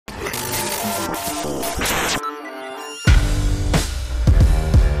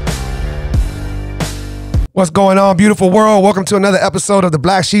What's going on, beautiful world? Welcome to another episode of the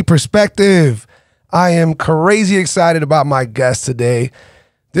Black Sheep Perspective. I am crazy excited about my guest today.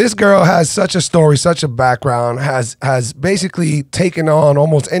 This girl has such a story, such a background, has basically taken on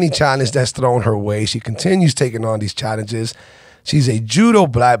almost any challenge that's thrown her way. She continues taking on these challenges. She's a judo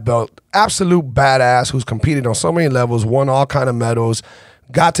black belt, absolute badass who's competed on so many levels, won all kind of medals,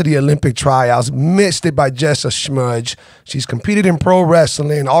 got to the Olympic tryouts, missed it by just a smudge. She's competed in pro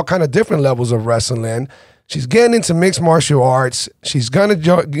wrestling, all kind of different levels of wrestling. She's getting into mixed martial arts. She's gonna,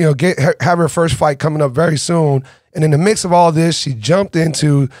 have her first fight coming up very soon. And in the mix of all this, she jumped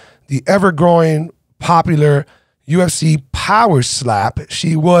into the ever-growing, popular UFC Power Slap.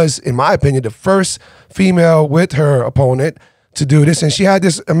 She was, in my opinion, the first female with her opponent to do this, and she had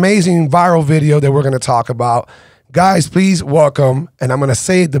this amazing viral video that we're gonna talk about. Guys, please welcome, and I'm gonna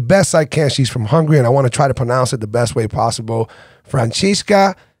say it the best I can. She's from Hungary, and I wanna try to pronounce it the best way possible.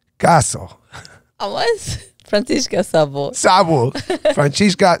 Franciska Szabo. What? Franciska Szabo. Szabo.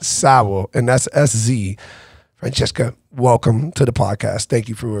 Franciska Szabo, and that's S-Z. Francesca, welcome to the podcast. Thank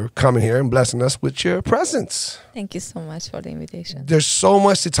you for coming here and blessing us with your presence. Thank you so much for the invitation. There's so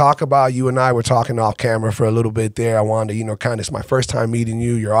much to talk about. You and I were talking off camera for a little bit there. I wanted to, it's my first time meeting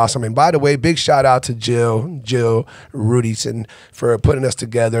you. You're awesome. And by the way, big shout out to Jill Rudison for putting us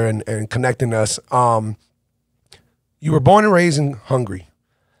together and connecting us. You were born and raised in Hungary.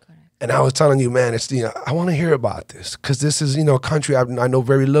 And I was telling you, man, it's I want to hear about this because this is, a country I know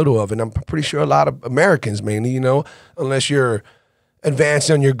very little of, and I'm pretty sure a lot of Americans mainly, unless you're advanced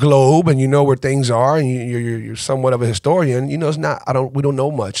on your globe and you know where things are and you're somewhat of a historian, it's not. We don't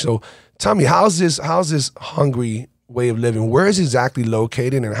know much. So tell me, how's this Hungary way of living? Where is it exactly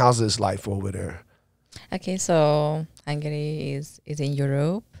located, and how's this life over there? Okay, so Hungary is in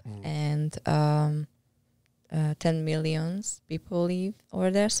Europe, and 10 million people live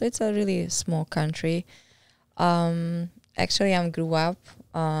over there, so it's a really small country. Actually, I grew up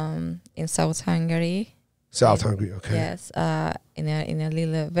in South Hungary. Hungary, okay. Yes, in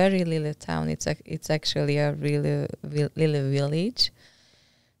a very little town. It's actually a really little village.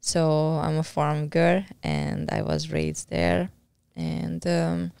 So I'm a farm girl, and I was raised there. And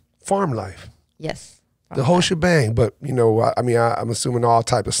farm life. Yes. The whole shebang, but I'm assuming all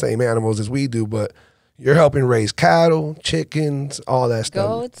type of same animals as we do, but you're helping raise cattle, chickens, all that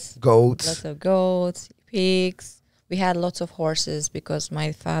stuff. Goats. Lots of goats, pigs. We had lots of horses because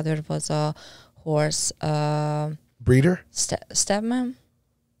my father was a horse breeder? Stabman.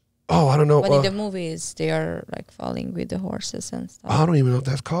 Oh, I don't know. But in the movies, they are like falling with the horses and stuff. I don't even know what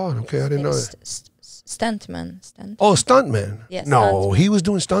that's called. Okay, I didn't know that. Stuntman. Oh, stuntman. Yes. No, stuntman. He was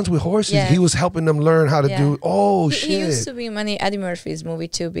doing stunts with horses. Yeah. He was helping them learn how to do. Oh, shit. He used to be in many Eddie Murphy's movie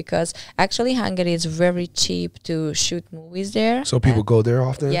too, because actually Hungary is very cheap to shoot movies there. So people go there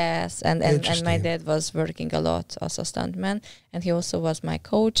often? Yes, and my dad was working a lot as a stuntman, and he also was my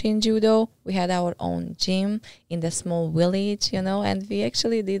coach in judo. We had our own gym in the small village, and we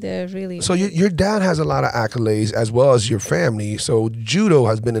actually did a really... So your dad has a lot of accolades as well as your family. So judo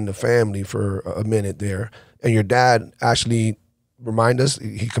has been in the family for a minute there. And your dad actually, remind us,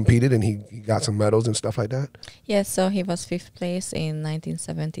 he competed and he got some medals and stuff like that? Yes, so he was 5th place in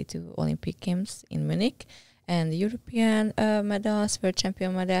 1972 Olympic Games in Munich, and European medals, World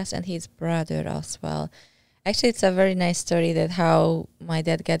Champion medals, and his brother as well. Actually, it's a very nice story that how my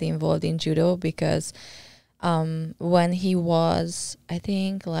dad got involved in judo, because when he was, I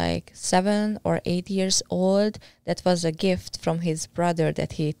think, like 7 or 8 years old, that was a gift from his brother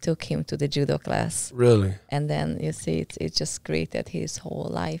that he took him to the judo class. Really? And then, you see, it just created his whole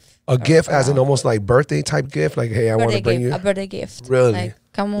life. A gift as an almost like birthday type gift? Like, hey, I want to bring you? A birthday gift. Really? Like,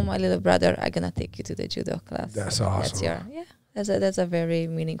 come on, my little brother, I'm going to take you to the judo class. That's awesome. That's a very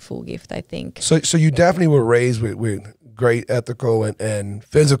meaningful gift, I think. So you definitely were raised with great ethical and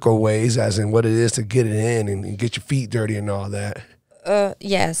physical ways, as in what it is to get it in and get your feet dirty and all that.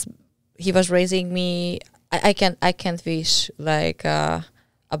 Yes, he was raising me. I can't wish like a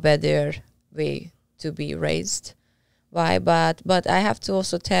better way to be raised. Why? But I have to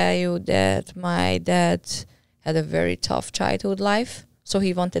also tell you that my dad had a very tough childhood life. So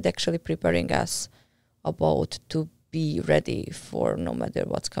he wanted actually preparing us about to be ready for no matter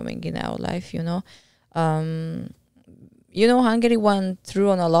what's coming in our life, Hungary went through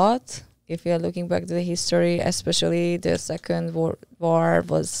on a lot. If you're looking back to the history, especially the Second World War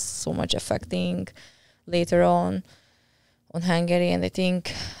was so much affecting later on Hungary, and I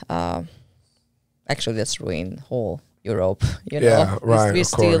think actually that's ruined whole Europe. Yeah, right. We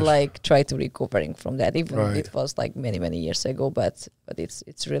still like try to recovering from that, even it was like many years ago. But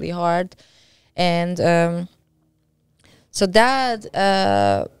it's really hard, and so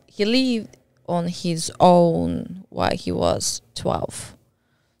Dad he lived on his own while he was 12.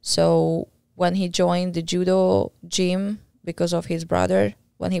 So when he joined the judo gym because of his brother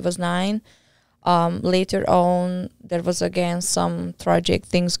when he was 9, later on there was again some tragic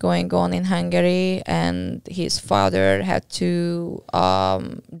things going on in Hungary, and his father had to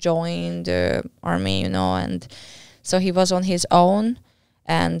join the army, you know, and so he was on his own,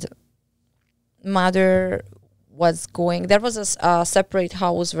 and mother was going, there was a separate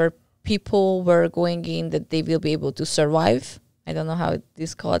house where people were going in that they will be able to survive. I don't know how it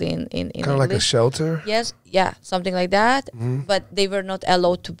is called in kind of English. like a shelter. Yes, yeah, something like that. But they were not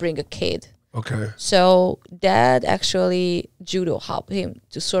allowed to bring a kid. Okay. So dad actually judo helped him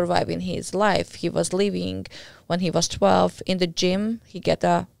to survive in his life. He was living when he was 12 in the gym. He get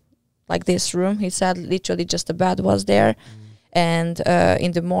a like this room. He said literally just a bed was there, and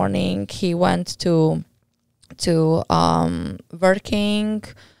in the morning he went to working.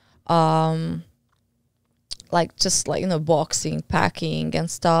 Like just like, you know, boxing, packing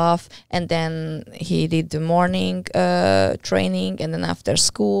and stuff. And then he did the morning training, and then after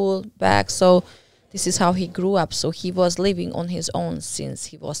school back. So this is how he grew up. So he was living on his own since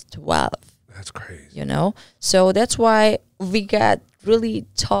he was 12. That's crazy. You know? So that's why we got really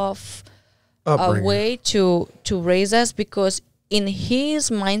tough way to raise us, because in his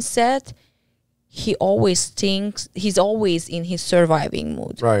mindset, he always thinks, he's always in his surviving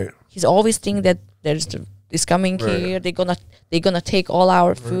mood. Right. He's always thinking that there's is coming here. They're gonna take all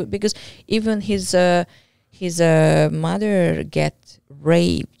our food, because even his mother get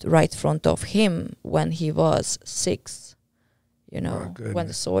raped right in front of him when he was 6. You know, when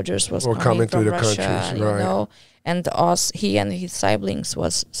the soldiers was coming from through the Russia, countries, you know, and he and his siblings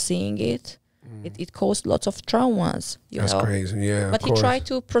was seeing it. It caused lots of traumas. That's crazy. Yeah, but he tried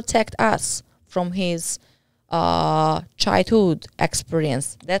to protect us from his childhood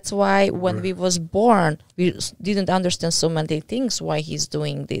experience. That's why when we was born, we didn't understand so many things why he's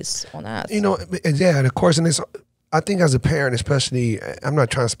doing this on us. You know, yeah, and of course, and it's, I think as a parent, especially, I'm not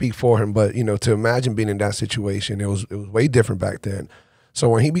trying to speak for him, but you know, to imagine being in that situation, it was way different back then. So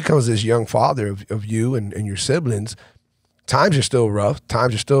when he becomes this young father of you and your siblings, times are still rough,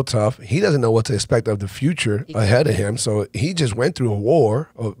 times are still tough. He doesn't know what to expect of the future ahead of him. So he just went through a war,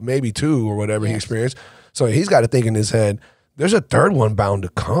 or maybe 2 or whatever he experienced. So he's got to think in his head, there's a third one bound to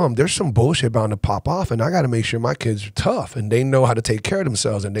come. There's some bullshit bound to pop off, and I got to make sure my kids are tough and they know how to take care of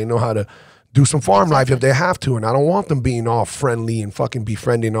themselves and they know how to do some farm life if they have to. And I don't want them being all friendly and fucking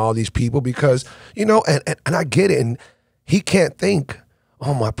befriending all these people, because, you know, and I get it. And he can't think,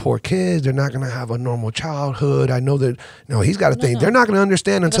 oh, my poor kids, they're not going to have a normal childhood. I know that, no, he's got to think they're not going to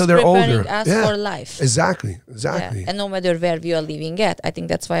understand until they're older. Us for life. Exactly. Yeah. And no matter where we are living at, I think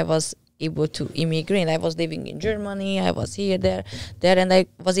that's why I was able to immigrate. I was living in Germany, I was here, there, and I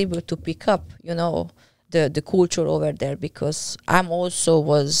was able to pick up, you know, the culture over there, because I'm also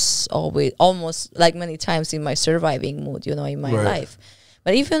was always almost like many times in my surviving mood, you know, in my life.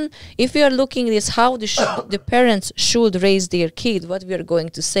 But even if we are looking at this, how the parents should raise their kid, what we are going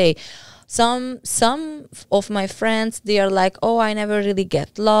to say. Some of my friends, they are like, oh, I never really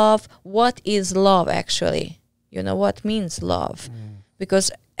get love. What is love actually? You know, what means love?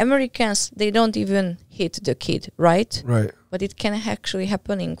 Because Americans, they don't even hit the kid, right? Right. But it can actually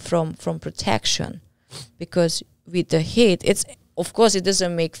happening from protection, because with the hit, it's, of course, it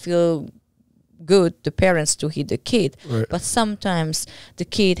doesn't make feel good the parents to hit the kid, but sometimes the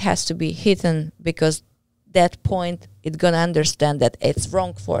kid has to be hidden, because that point it's gonna understand that it's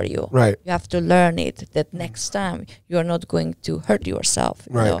wrong for you. Right. You have to learn it, that next time you are not going to hurt yourself.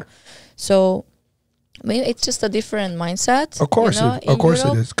 You know? So maybe it's just a different mindset. Of course, you know, of course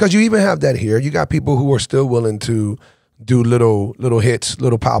it is. Because you even have that here. You got people who are still willing to do little hits,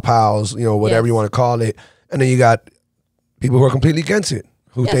 little pow-pows, you know, whatever you want to call it. And then you got people who are completely against it,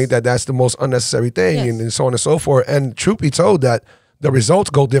 who think that that's the most unnecessary thing, and so on and so forth. And truth be told, that the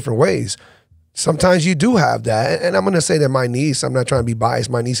results go different ways. Sometimes you do have that. And I'm going to say that my niece, I'm not trying to be biased,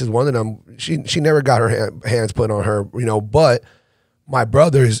 my niece is one of them. She never got her hands put on her, you know, but my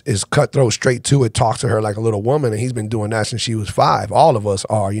brother is cutthroat, straight to it, talks to her like a little woman, and he's been doing that since she was 5. All of us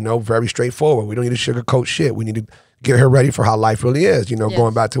are, you know, very straightforward. We don't need to sugarcoat shit. We need to get her ready for how life really is, you know,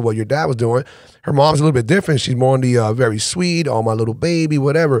 going back to what your dad was doing. Her mom's a little bit different. She's more on the very sweet, oh, my little baby,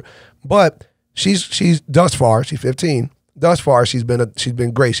 whatever. But she's thus far, she's 15. Thus far, she's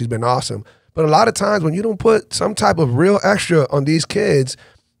been great. She's been awesome. But a lot of times when you don't put some type of real extra on these kids,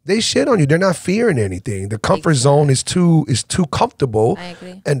 they shit on you. They're not fearing anything. The comfort zone is too comfortable. I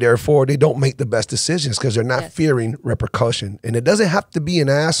agree. And therefore they don't make the best decisions because they're not fearing repercussion. And it doesn't have to be an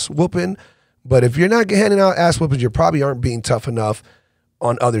ass whooping, but if you're not handing out ass whoopings, you probably aren't being tough enough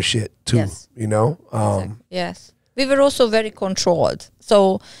on other shit too. Yes. You know. Exactly. Yes, we were also very controlled.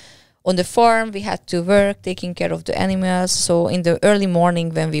 So on the farm, we had to work taking care of the animals. So in the early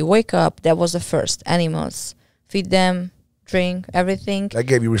morning when we wake up, that was the first animals. Feed them, drink, everything. That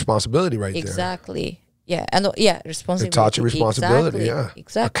gave you responsibility right there. Exactly. Yeah, and responsibility. It taught you responsibility,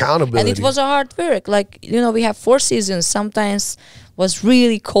 exactly. Accountability. And it was a hard work. Like, you know, we have 4 seasons. Sometimes was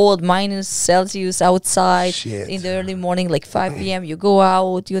really cold, -Celsius outside. Shit. In the early morning, like 5 p.m. You go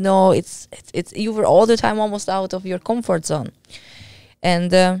out, you know, it's you were all the time almost out of your comfort zone. And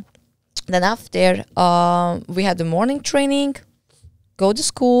then after, we had the morning training, go to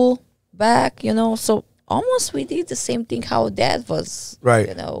school, back, you know, so almost we did the same thing how Dad was,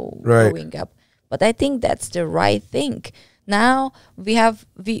 you know, growing up. But I think that's the right thing. Now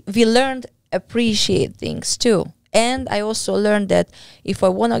we learned appreciate things too. And I also learned that if I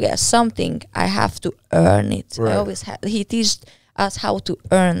want to get something, I have to earn it. I always he teaches us how to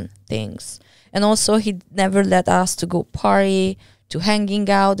earn things. And also he never let us to go party, to hanging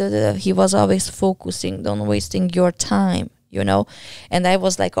out. He was always focusing on wasting your time, you know. And I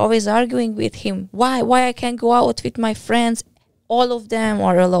was like always arguing with him, why I can't go out with my friends? All of them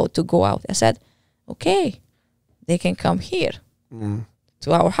are allowed to go out. I said, okay, they can come here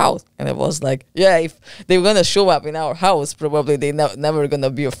to our house. And I was like, yeah, if they're going to show up in our house, probably they're never going to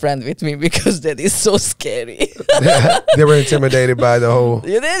be a friend with me because that is so scary. They were intimidated by the whole...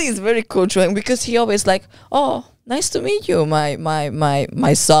 Yeah, that is very controlling because he always like, oh, nice to meet you,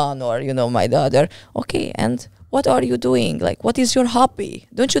 my son, or, you know, my daughter. Okay, and what are you doing? Like, what is your hobby?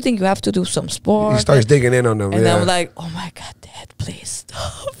 Don't you think you have to do some sport? He starts digging in on them. And I'm like, oh my God, Dad, please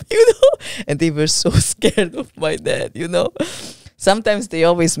stop, you know? And they were so scared of my dad, you know? Sometimes they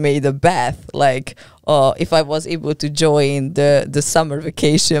always made a bet, like, if I was able to join the summer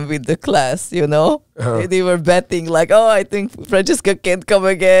vacation with the class, you know? They were betting, like, oh, I think Francesca can't come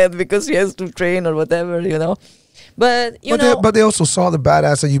again because she has to train or whatever, you know? But they also saw the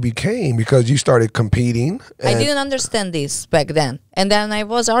badass that you became because you started competing. I didn't understand this back then. And then I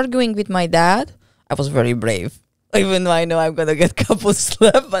was arguing with my dad. I was very brave. Even though I know I'm going to get couple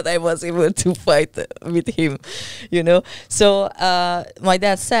slap, but I was able to fight with him, you know. So my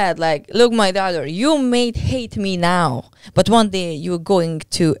dad said, like, look, my daughter, you may hate me now, but one day you're going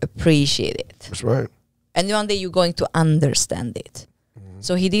to appreciate it. That's right. And one day you're going to understand it.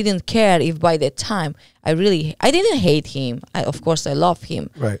 So he didn't care if by that time I didn't hate him. Of course, I love him.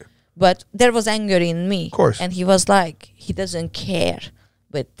 Right. But there was anger in me. Of course. And he was like, he doesn't care.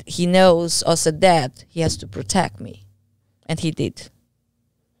 But he knows as a dad, he has to protect me. And he did.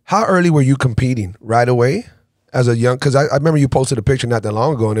 How early were you competing? Right away? As a young, because I remember you posted a picture not that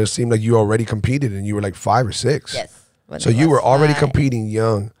long ago and it seemed like you already competed and you were like 5 or 6. Yes. So you were already competing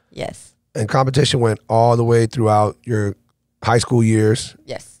young. Yes. And competition went all the way throughout your high school years.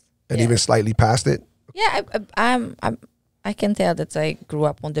 Yes. And even slightly past it. Yeah, I can tell that I grew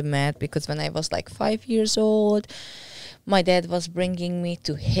up on the mat because when I was like 5 years old, my dad was bringing me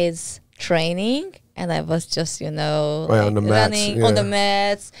to his training and I was just, you know, like on the running mats, on the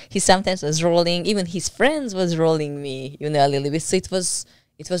mats. He sometimes was rolling, even his friends was rolling me, you know, a little bit. So it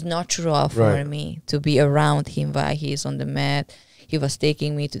was natural for me to be around him while he's on the mat. He was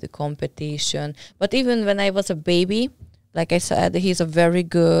taking me to the competition. But even when I was a baby, like I said, he's a very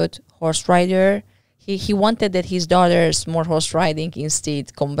good horse rider. He wanted that his daughter's more horse riding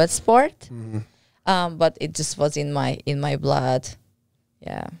instead combat sport. But it just was in my blood.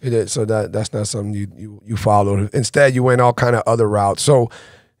 Yeah. It is. So that's not something you followed. Instead, you went all kind of other routes. So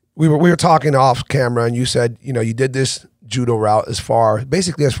we were talking off camera, and you said, you know, you did this judo route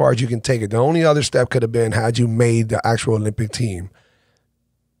basically as far as you can take it. The only other step could have been had you made the actual Olympic team.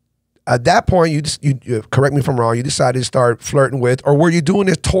 At that point, you correct me if I'm wrong, you decided to start flirting with, or were you doing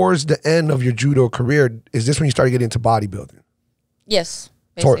it towards the end of your judo career? Is this when you started getting into bodybuilding? Yes.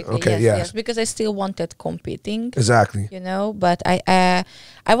 Basically, okay, yes, because I still wanted competing. Exactly. You know, but I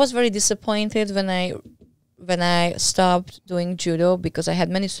was very disappointed when I stopped doing judo because I had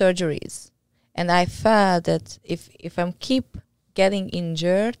many surgeries, and I felt that if I'm keep getting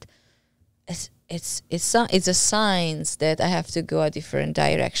injured, it's a sign that I have to go a different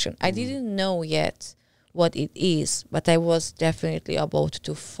direction. I didn't know yet what it is, but I was definitely about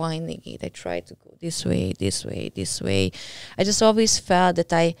to finding it. I tried to go this way, this way, this way. I just always felt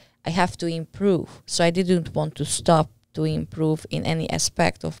that I have to improve. So I didn't want to stop to improve in any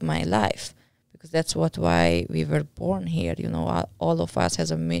aspect of my life, because that's why we were born here. You know, all of us has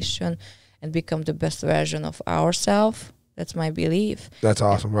a mission and become the best version of ourselves. That's my belief. That's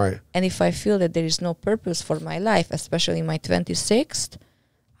awesome, right? And if I feel that there is no purpose for my life, especially my 26th,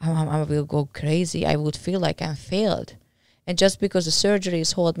 I will go crazy. I would feel like I'm failed. And just because the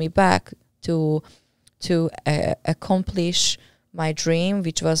surgeries hold me back to accomplish my dream,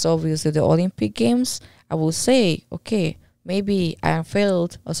 which was obviously the Olympic Games, I will say, okay, maybe I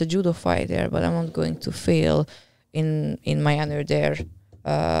failed as a judo fighter, but I'm not going to fail in my another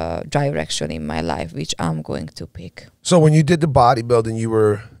direction in my life, which I'm going to pick. So when you did the bodybuilding, you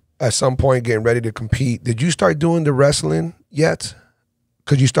were at some point getting ready to compete. Did you start doing the wrestling yet?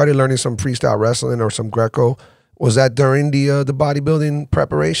 Because you started learning some freestyle wrestling or some Greco. Was that during the bodybuilding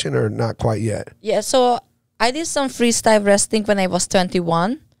preparation or not quite yet? Yeah, so I did some freestyle wrestling when I was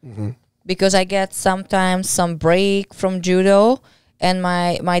 21 because I get sometimes some break from judo, and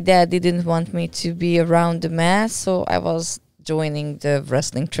my dad didn't want me to be around the mat, so I was joining the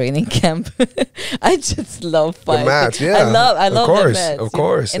wrestling training camp. I just love fighting. The mats, yeah. I love the mats. Of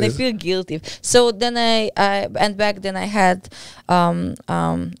course. And I feel guilty. So then and back then I had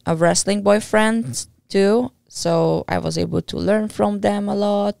a wrestling boyfriend too. So I was able to learn from them a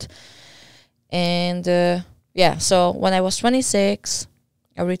lot. And yeah, so when I was 26,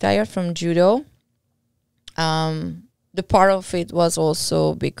 I retired from judo. The part of it was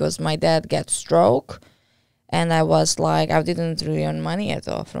also because my dad got stroke. And I was like, I didn't really earn money at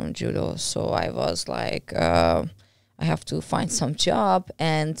all from judo. So I was like, I have to find some job.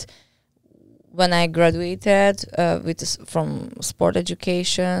 And when I graduated from sport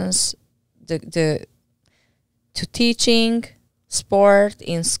educations, to teaching sport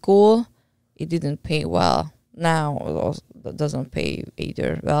in school, it didn't pay well. Now it doesn't pay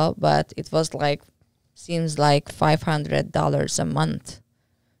either well, but it was like, seems like $500 a month.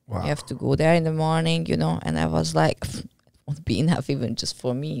 Wow. You have to go there in the morning, you know, and I was like, it won't be enough even just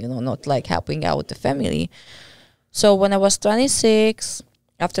for me, you know, not like helping out the family. So when I was 26,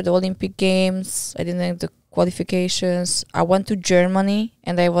 after the Olympic Games, I didn't have the qualifications. I went to Germany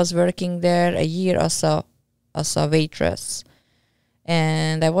and I was working there a year as a waitress.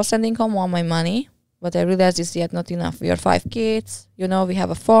 And I was sending home all my money, but I realized it's yet not enough. We are 5 kids, you know, we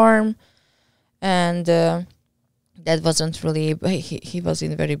have a farm, and that wasn't really, he was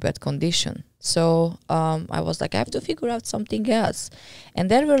in very bad condition. So I was like, I have to figure out something else. And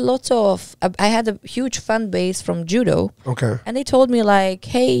there were lots of, I had a huge fan base from judo. Okay. And they told me like,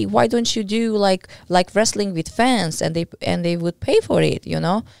 hey, why don't you do like wrestling with fans? And they would pay for it, you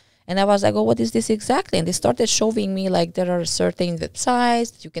know? And I was like, oh, what is this exactly? And they started showing me like there are certain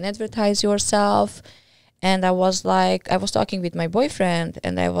websites, you can advertise yourself. And I was like, I was talking with my boyfriend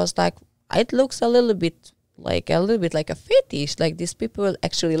and I was like, it looks a little bit like a fetish. Like these people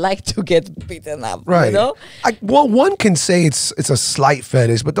actually like to get beaten up, right? You know? Well, one can say it's a slight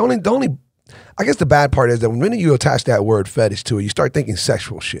fetish, but the only I guess the bad part is that when you attach that word fetish to it, you start thinking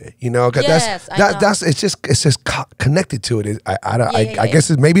sexual shit. You know, because that's it's just connected to it. I guess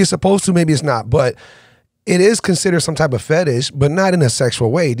maybe it's supposed to, maybe it's not, but it is considered some type of fetish, but not in a sexual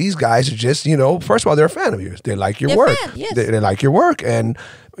way. These guys are just, you know, first of all, they're a fan of yours. They like your work. Yes. They like your work, and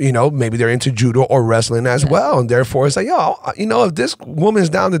you know, maybe they're into judo or wrestling as well, and therefore it's like, yo, you know, if this woman's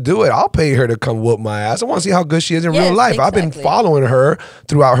down to do it, I'll pay her to come whoop my ass. I want to see how good she is in real life. Exactly. I've been following her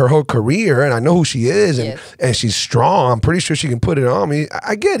throughout her whole career, and I know who she is, and she's strong. I'm pretty sure she can put it on me.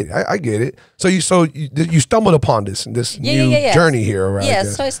 I get it. I get it. So you stumbled upon this new journey here, right?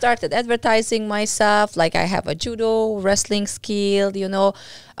 Yes. So I started advertising myself, like I have a judo wrestling skill. You know,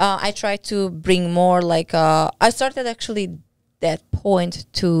 I try to bring more like I started actually that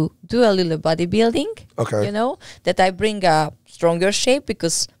point to do a little bodybuilding. Okay. You know, that I bring a stronger shape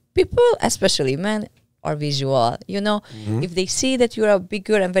because people, especially men, are visual. You know, if they see that you're a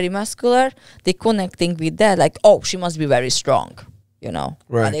bigger and very muscular, they're connecting with that. Like, oh, she must be very strong. You know,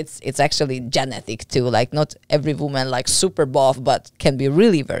 right. And it's actually genetic too. Like not every woman like super buff, but can be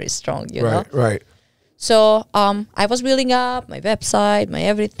really very strong. You know, right. So I was building up my website, my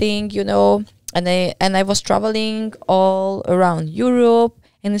everything. You know. And I was traveling all around Europe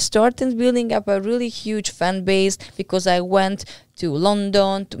and started building up a really huge fan base because I went to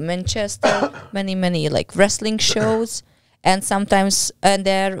London, to Manchester, many like wrestling shows, and sometimes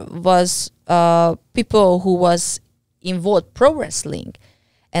there was people who was involved pro wrestling,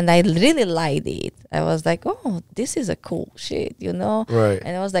 and I really liked it. I was like, oh, this is a cool shit, you know? Right.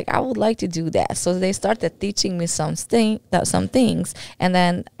 And I was like, I would like to do that. So they started teaching me some things. And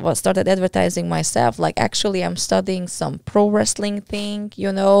then started advertising myself. Like, actually, I'm studying some pro wrestling thing,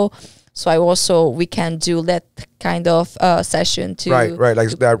 you know? So we can do that kind of session too. Right.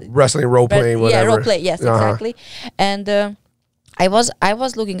 Like that wrestling role playing, whatever. Yeah, role play. Yes, exactly. And I was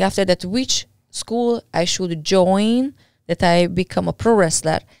looking after that which school I should join that I become a pro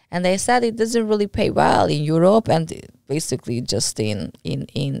wrestler, and they said it doesn't really pay well in Europe, and basically just in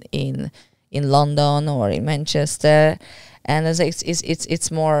London or in Manchester. and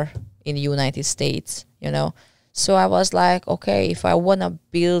it's more in the United States, you know. So I was like, okay, if I want to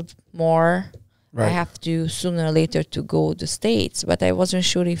build more, I have to sooner or later to go to States. But I wasn't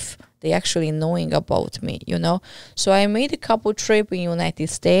sure if they actually knowing about me, you know. So I made a couple trips in United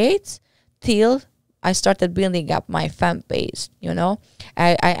States till I started building up my fan base, you know.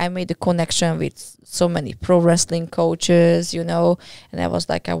 I made a connection with so many pro wrestling coaches, you know, and I was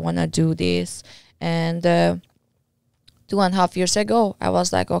like, I want to do this. And 2.5 years ago, I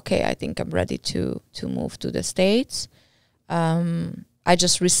was like, okay, I think I'm ready to move to the States. I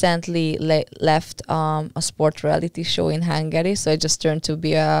just recently left a sport reality show in Hungary, so I just turned to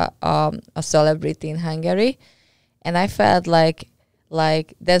be a celebrity in Hungary, and I felt like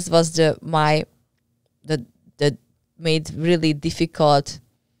that was that made really difficult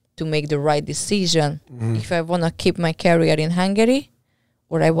to make the right decision if I want to keep my career in Hungary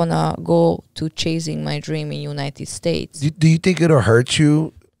or I want to go to chasing my dream in United States. Do you think it'll hurt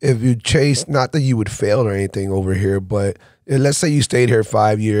you if you chase, not that you would fail or anything over here, but let's say you stayed here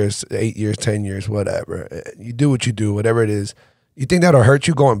 5 years, 8 years, 10 years, whatever. You do what you do, whatever it is. You think that'll hurt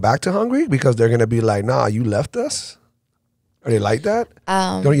you going back to Hungary because they're going to be like, nah, you left us? Are they like that?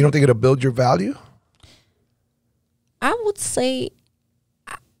 You don't think it'll build your value? I would say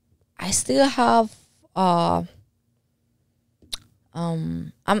I still have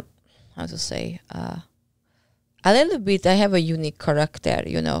I'm how to say a little bit. I have a unique character,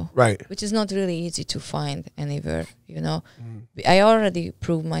 you know, right? Which is not really easy to find anywhere, you know. I already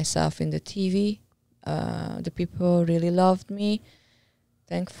proved myself in the TV. The people really loved me,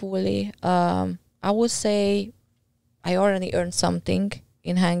 thankfully. I would say I already earned something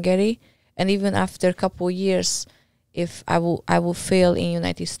in Hungary, and even after a couple of years, if I will fail in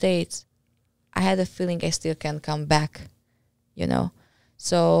United States, I had a feeling I still can come back, you know.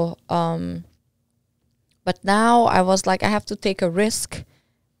 So, but now I was like, I have to take a risk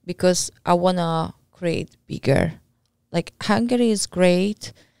because I want to create bigger. Like, Hungary is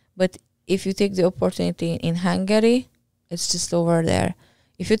great, but if you take the opportunity in Hungary, it's just over there.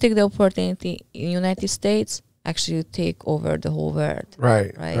 If you take the opportunity in United States, actually you take over the whole world.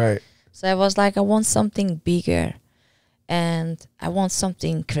 Right. So I was like, I want something bigger and I want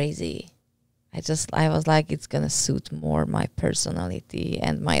something crazy. I was like, it's going to suit more my personality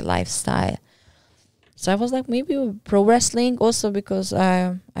and my lifestyle. So I was like, maybe pro wrestling also because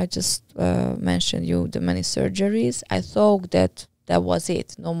I just mentioned you the many surgeries. I thought that was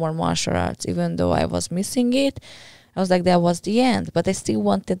it. No more martial arts. Even though I was missing it, I was like, that was the end. But I still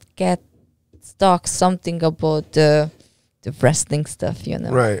wanted to get stuck something about the wrestling stuff, you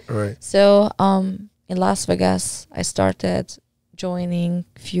know. Right. So in Las Vegas, I started joining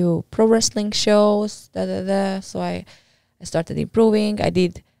few pro wrestling shows. So I started improving. I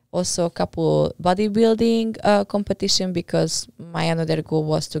did also a couple bodybuilding competition because my another goal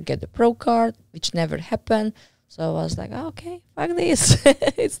was to get the pro card, which never happened. So I was like, oh, okay, fuck this.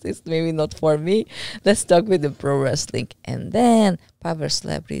 it's maybe not for me. Let's talk with the pro wrestling. And then Power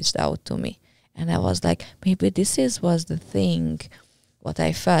Slap reached out to me. And I was like, maybe this was the thing, what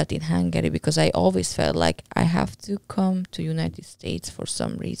I felt in Hungary, because I always felt like I have to come to United States for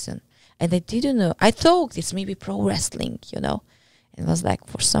some reason. And I didn't know. I thought it's maybe pro wrestling, you know. It was like,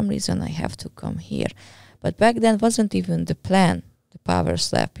 for some reason, I have to come here. But back then wasn't even the plan, the Power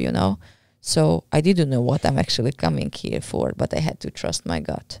Slap, you know. So I didn't know what I'm actually coming here for, but I had to trust my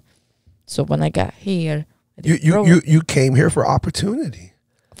gut. So when I got here, you came here for opportunity.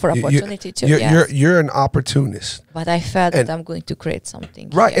 For opportunity too. You're an opportunist. But I felt that I'm going to create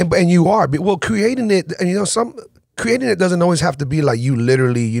something. Right, and you are. Well, creating it, and you know, creating it doesn't always have to be like you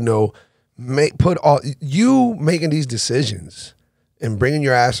literally, you know, making these decisions and bringing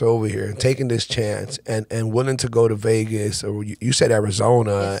your ass over here and taking this chance and willing to go to Vegas, or you said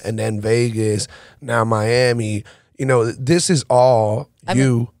Arizona, yes, and then Vegas, now Miami. You know, this is all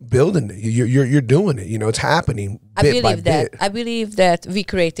building it. You're doing it. You know, it's happening bit by bit. I believe that we're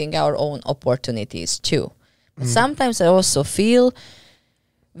creating our own opportunities too. But sometimes I also feel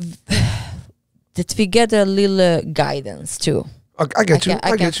that we get a little guidance too. I get you.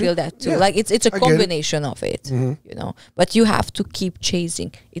 I can feel that too. Yeah. Like it's a combination of it, you know. But you have to keep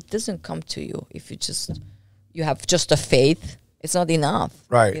chasing. It doesn't come to you if you have just a faith. It's not enough,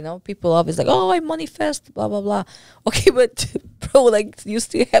 right? You know, people always like, oh, I manifest, blah blah blah. Okay, but bro, like you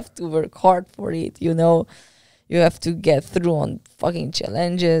still have to work hard for it. You know, you have to get through on fucking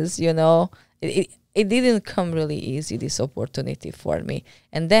challenges. You know, it didn't come really easy, this opportunity for me.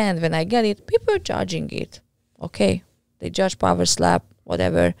 And then when I get it, people are judging it. Okay. They judge Power Slap,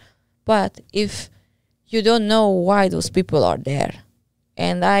 whatever. But if you don't know why those people are there,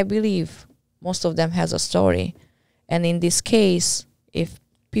 and I believe most of them has a story, And in this case, if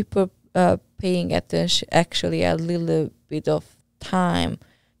people paying attention, actually a little bit of time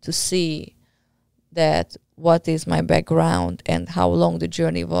to see that what is my background and how long the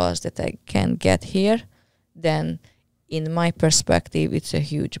journey was that I can get here, then in my perspective, it's a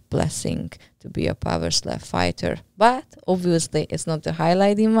huge blessing to be a power slap fighter. But obviously, it's not the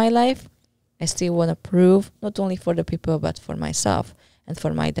highlight in my life. I still want to prove, not only for the people, but for myself and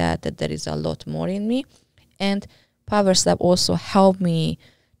for my dad, that there is a lot more in me. And power slap also helped me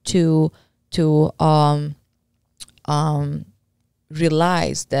to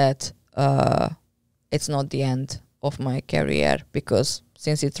realize that it's not the end of my career, because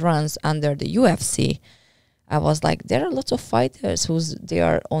since it runs under the UFC, I was like, there are lots of fighters they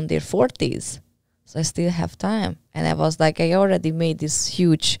are on their 40s, so I still have time. And I was like, I already made this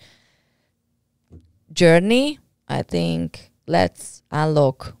huge journey. I think let's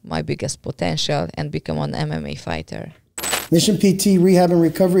unlock my biggest potential and become an MMA fighter. Mission PT Rehab and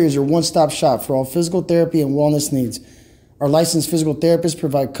Recovery is your one-stop shop for all physical therapy and wellness needs. Our licensed physical therapists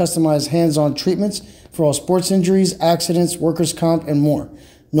provide customized hands-on treatments for all sports injuries, accidents, workers' comp, and more.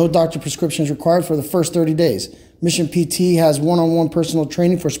 No doctor prescriptions required for the first 30 days. Mission PT has one-on-one personal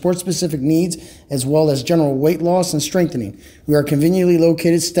training for sports-specific needs, as well as general weight loss and strengthening. We are conveniently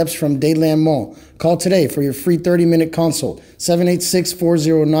located steps from Dayland Mall. Call today for your free 30-minute consult,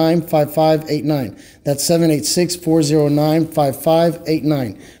 786-409-5589. That's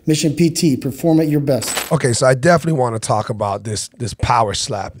 786-409-5589. Mission PT, perform at your best. Okay, so I definitely want to talk about this power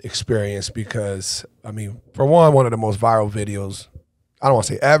slap experience because, I mean, for one of the most viral videos, I don't want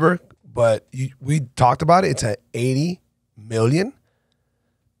to say ever, but we talked about it. It's at 80 million.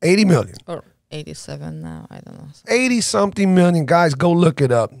 80 million. Or 87 now, I don't know. 80-something million. Guys, go look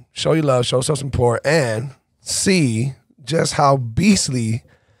it up. Show your love, show some support, and see just how beastly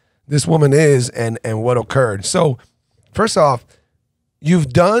this woman is and what occurred. So, first off, you've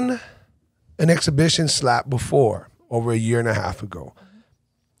done an exhibition slap before, over a year and a half ago.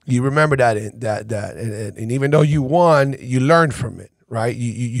 You remember that, and even though you won, you learned from it. Right,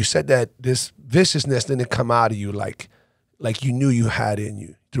 you said that this viciousness didn't come out of you like you knew you had in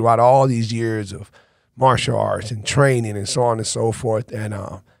you throughout all these years of martial arts and training and so on and so forth, and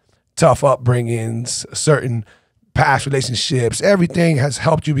tough upbringings, certain past relationships. Everything has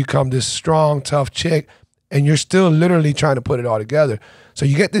helped you become this strong, tough chick, and you're still literally trying to put it all together. So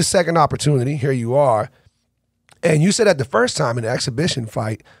you get this second opportunity. Here you are, and you said that the first time in the exhibition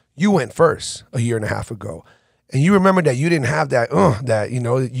fight, you went first a year and a half ago. And you remember that you didn't have that, you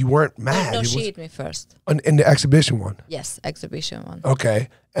know, you weren't mad. No, she hit me first. In the exhibition one? Yes, exhibition one. Okay.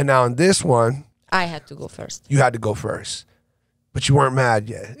 And now in this one? I had to go first. You had to go first. But you weren't mad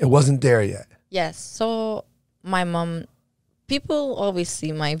yet. It wasn't there yet. Yes. So my mom, people always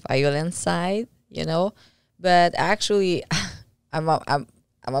see my violent side, you know, but actually I'm a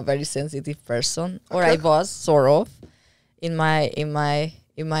very sensitive person, or I was sort of in my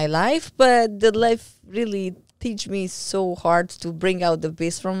life, but the life really teach me so hard to bring out the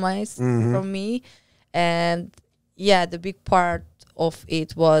best from me. And yeah, the big part of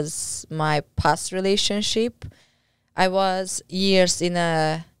it was my past relationship. I was years in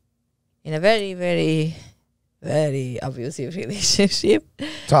a very, very, very abusive relationship.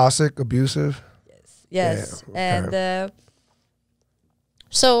 Toxic, abusive? Yes. Yeah, okay. And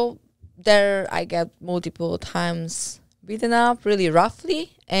so there I got multiple times beaten up really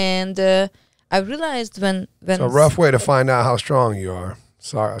roughly, and I realized when it's a rough way to find out how strong you are.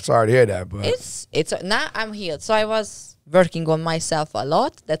 Sorry to hear that, but it's now I'm healed. So I was working on myself a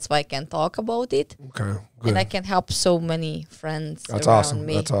lot. That's why I can talk about it. Okay, good. And I can help so many friends That's around awesome.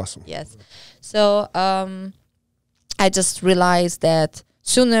 me. That's awesome. Yes. So I just realized that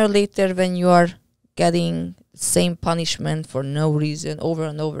sooner or later, when you are getting same punishment for no reason over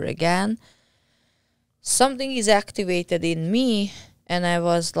and over again, something is activated in me, and I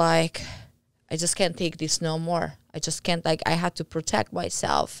was like, I just can't take this no more. I just can't, like, I had to protect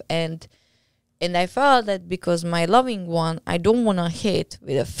myself. And I felt that because my loving one, I don't want to hit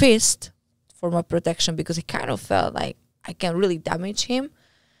with a fist for my protection, because it kind of felt like I can really damage him,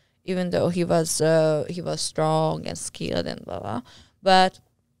 even though he was strong and skilled and blah, blah. But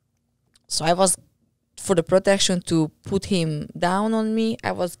so I was, for the protection to put him down on me,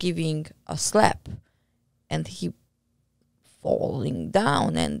 I was giving a slap, and he falling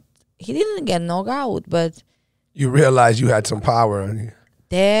down, and he didn't get knocked out, but you realized you had some power on you.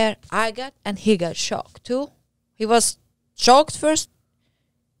 There I got, and he got shocked too. He was shocked first,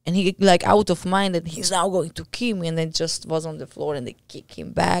 and he like out of mind that he's now going to kill me, and then just was on the floor, and they kick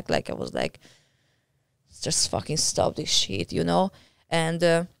him back. Like I was like, just fucking stop this shit, you know. And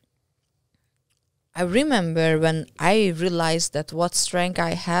I remember when I realized that what strength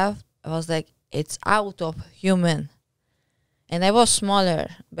I have, I was like, it's out of human. And I was smaller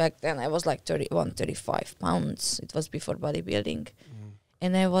back then. I was like 31, 35 pounds. It was before bodybuilding.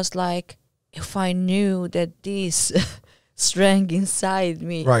 And I was like, if I knew that this strength inside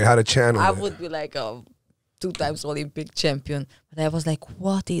me, Right, how to channel I it. would be like a 2 times Olympic champion. But I was like,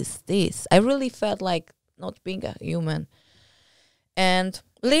 what is this? I really felt like not being a human. And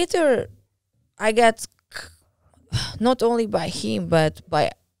later, I got not only by him, but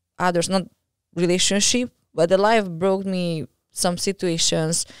by others, not relationship, but the life brought me some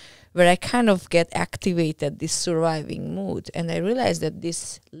situations where I kind of get activated this surviving mood, and I realized that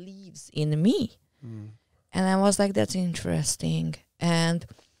this lives in me. And I was like, that's interesting. And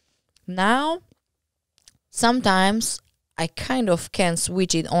now sometimes I kind of can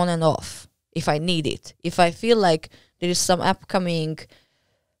switch it on and off if I need it. If I feel like there is some upcoming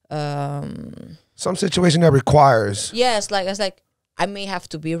some situation that requires. yes, like I was like, I may have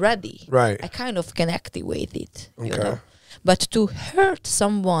to be ready. Right. I kind of can activate it. You Okay. know? But to hurt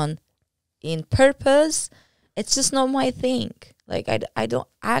someone in purpose, it's just not my thing. Like I don't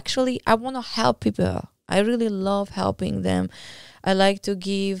actually, I want to help people. I really love helping them. I like to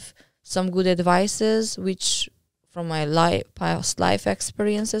give some good advices, which from my past life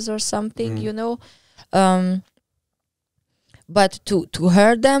experiences or something, you know. But to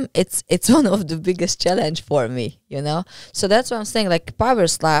hurt them, it's one of the biggest challenge for me, you know. So that's what I'm saying. Like power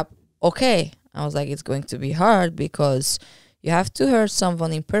slap, okay. I was like, it's going to be hard because you have to hurt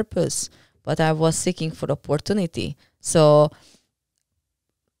someone in purpose. But I was seeking for opportunity. So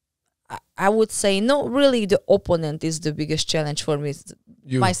I would say, no, really, the opponent is the biggest challenge for me. It's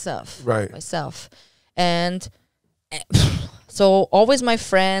myself, right? Myself, and so always my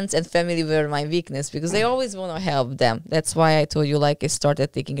friends and family were my weakness because they always want to help them. That's why I told you, like, I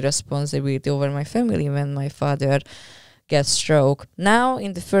started taking responsibility over my family when my father got stroke. Now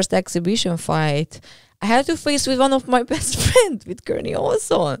in the first exhibition fight, I had to face with one of my best friends, with Kearney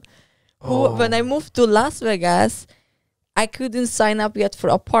Olson, who when I moved to Las Vegas, I couldn't sign up yet for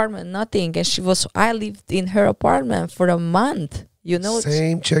apartment, nothing, and I lived in her apartment for a month. You know,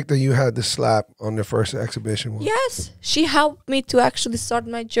 same chick that you had to slap on the first exhibition one. Yes, she helped me to actually start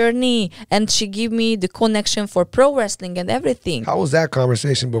my journey, and she gave me the connection for pro wrestling and everything. How was that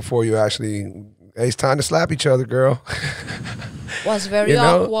conversation before you actually? Hey, it's time to slap each other, girl. Was very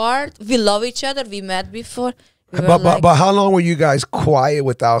awkward. We love each other. We met before. But how long were you guys quiet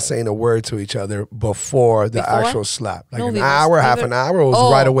without saying a word to each other before the actual slap? Like an hour, half an hour, or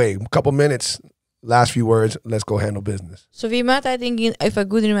was right away? A couple minutes. Last few words, let's go handle business. So we met, I think, if I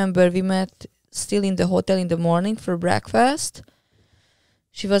could remember, we met still in the hotel in the morning for breakfast.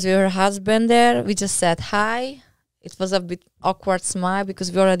 She was with her husband there. We just said hi. It was a bit awkward smile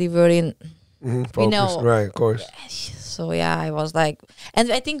because we already were in, focus. Right, of course. So yeah, I was like,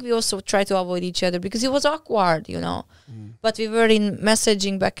 and I think we also tried to avoid each other because it was awkward, you know. But we were in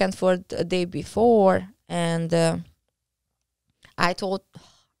messaging back and forth the day before, and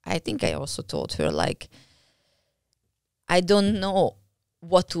I think I also told her, like, I don't know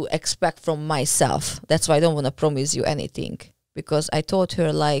what to expect from myself. That's why I don't want to promise you anything. Because I told her,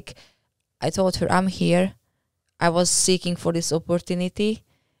 I'm here. I was seeking for this opportunity.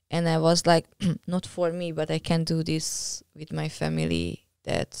 And I was like, not for me, but I can do this with my family.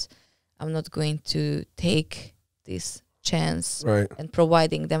 That I'm not going to take this chance and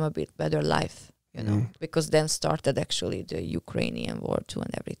providing them a bit better life. You know, because then started actually the Ukrainian war too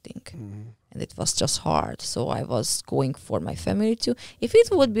and everything. And it was just hard. So I was going for my family too. If it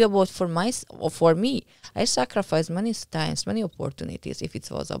would be about for me, I sacrificed many times, many opportunities if it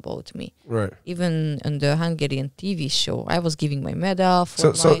was about me. Right. Even on the Hungarian TV show, I was giving my medal.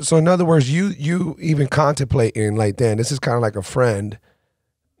 So in other words, you even contemplating like, Dan, this is kind of like a friend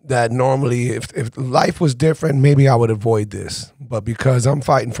that normally if life was different, maybe I would avoid this. But because I'm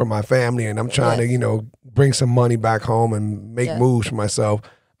fighting for my family and I'm trying to, bring some money back home and make moves for myself,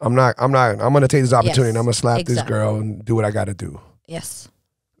 I'm gonna take this opportunity and I'm gonna slap this girl and do what I gotta do. Yes.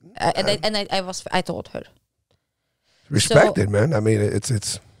 I told her. Respected, man. I mean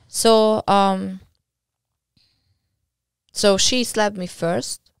it's so so she slapped me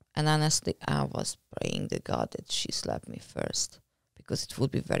first, and honestly I was praying to God that she slapped me first. Because it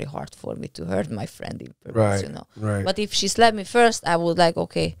would be very hard for me to hurt my friend in purpose, you know. Right. But if she slapped me first, I would like,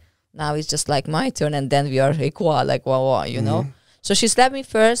 okay, now it's just like my turn, and then we are equal, like wow, you know. So she slapped me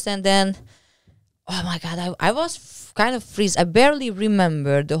first, and then, oh my God, I was kind of freeze. I barely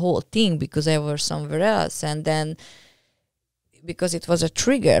remember the whole thing because I was somewhere else, and then because it was a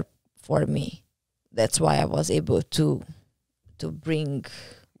trigger for me, that's why I was able to bring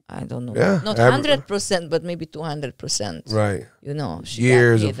I don't know. Yeah, Not 100%, but maybe 200%. Right. You know, she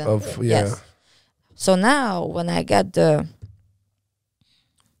Years got hit of yes. So now when I got the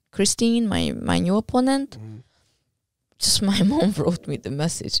Christine, my new opponent, just my mom wrote me the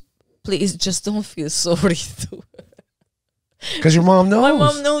message. Please just don't feel sorry to. Because your mom knows. My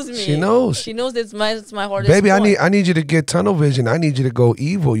mom knows me. She knows. She knows it's my hardest Baby, point. I need you to get tunnel vision. I need you to go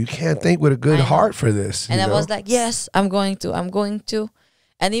evil. You can't think with a good heart for this. And I was like, yes, I'm going to.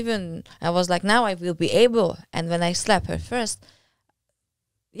 And even I was like, now I will be able. And when I slapped her first,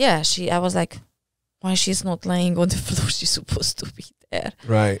 I was like, why she's not laying on the floor? She's supposed to be there.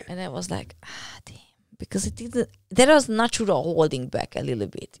 Right. And I was like, damn. Because there was natural holding back a little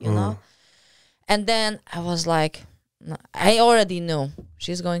bit, you know? And then I was like, no, I already know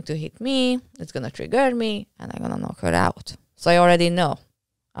she's going to hit me, it's going to trigger me, and I'm going to knock her out. So I already know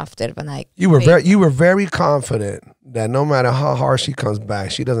after when I... You were very confident that no matter how hard she comes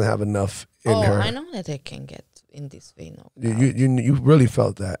back, she doesn't have enough in her. I know that I can get in this way now. You really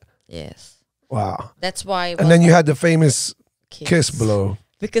felt that. Yes. Wow. That's why... And then you had the famous kiss blow.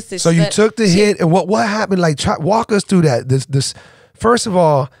 Because so you took the hit, and what happened? Like, walk us through that. This first of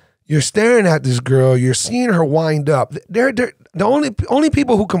all, you're staring at this girl. You're seeing her wind up. They're the only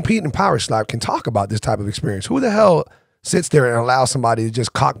people who compete in power slap can talk about this type of experience. Who the hell sits there and allows somebody to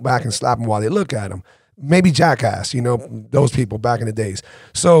just cock back and slap them while they look at them? Maybe Jackass, you know, those people back in the days.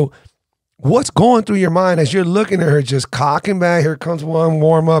 So what's going through your mind as you're looking at her just cocking back? Here comes one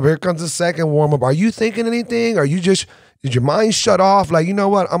warm up. Here comes the second warm up. Are you thinking anything? Are you just... Did your mind shut off? Like, you know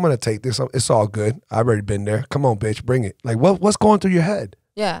what? I'm going to take this. It's all good. I've already been there. Come on, bitch. Bring it. Like, what's going through your head?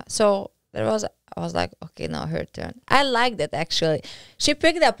 Yeah. So I was like, okay, now her turn. I like that, actually. She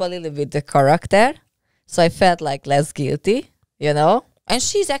picked up a little bit the character. So I felt like less guilty, you know? And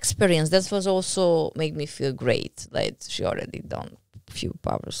she's experienced. That was also made me feel great. Like, she already done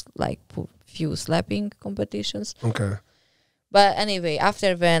few slapping competitions. Okay. But anyway,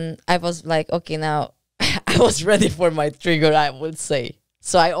 after when I was like, okay, now... I was ready for my trigger, I would say.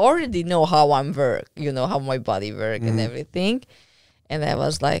 So I already know how I'm work, you know, how my body work and everything. And I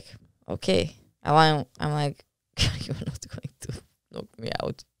was like, okay. I'm like, you're not going to knock me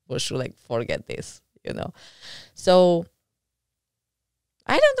out. For sure, like, forget this, you know. So,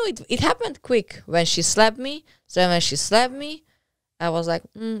 I don't know. It happened quick when she slapped me. So when she slapped me, I was like,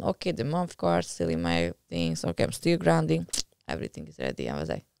 okay, the mouth guard still in my things. Okay, I'm still grounding. Everything is ready. I was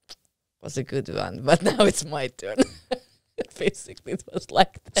like, was a good one, but now it's my turn. Basically, it was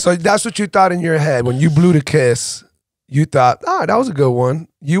like that. So that's what you thought in your head when you blew the kiss. You thought, that was a good one.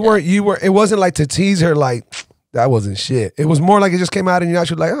 You were. It wasn't like to tease her, like that wasn't shit. It was more like it just came out and you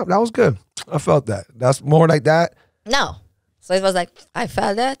actually like, that was good. I felt that. That's more like that. No, so it was like I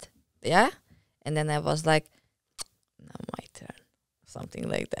felt that, yeah, and then I was like, now my turn, something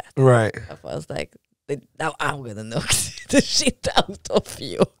like that. Right. I was like, now I'm gonna knock the shit out of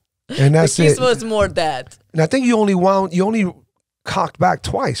you. And that's the kiss it. was more that. And I think you only cocked back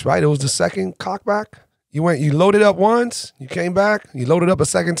twice, right? It was the second cock back. You loaded up once, you came back, you loaded up a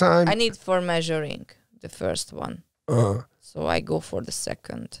second time. I need for measuring the first one. So I go for the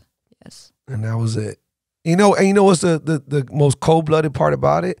second. Yes. And that was it. You know what's the most cold-blooded part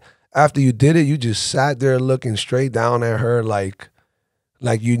about it? After you did it, you just sat there looking straight down at her like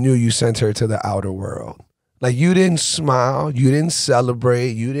you knew you sent her to the outer world. Like, you didn't smile, you didn't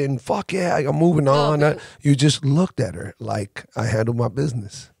celebrate, you didn't, fuck yeah, I'm moving on. No. You just looked at her like, I handled my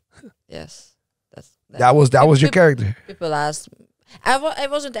business. Yes. That was your character. People ask, I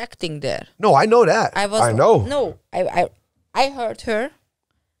wasn't acting there. No, I know that. I know. No, I hurt her,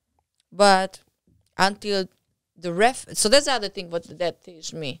 but until the ref, so that's the other thing what that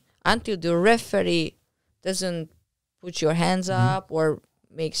teaches me. Until the referee doesn't put your hands up or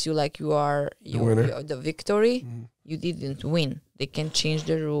makes you like you're the victory, you didn't win. They can change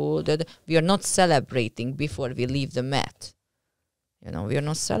the rule. We are not celebrating before we leave the mat. You know, we are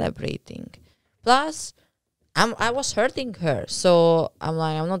not celebrating. Plus, I was hurting her, so I'm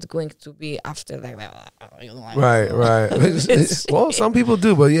like, I'm not going to be after like that. Right. Well, some people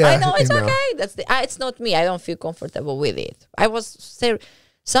do, but yeah. I know it's okay. That's it's not me. I don't feel comfortable with it. I was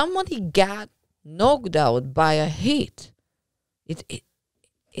somebody got knocked out by a hit.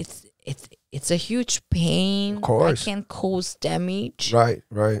 It's a huge pain. Of course. I can cause damage. Right.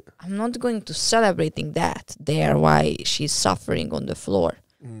 I'm not going to celebrating that there while she's suffering on the floor.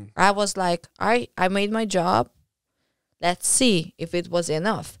 I was like, I made my job. Let's see if it was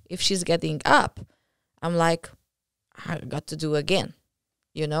enough. If she's getting up, I'm like, I got to do again,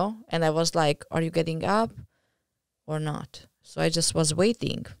 you know? And I was like, are you getting up or not? So I just was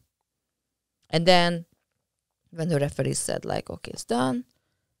waiting. And then when the referee said like, okay, it's done,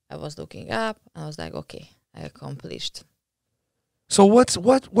 I was looking up. I was like, okay, I accomplished. So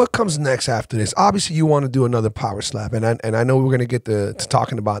what comes next after this? Obviously, you want to do another power slap, and I know we're going to get to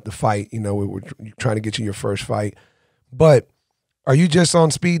talking about the fight. You know, we're trying to get you your first fight, but are you just on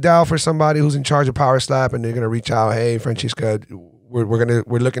speed dial for somebody who's in charge of power slap, and they're going to reach out? Hey, Francesca, we're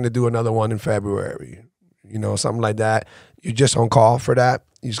looking to do another one in February. You know, something like that. You're just on call for that.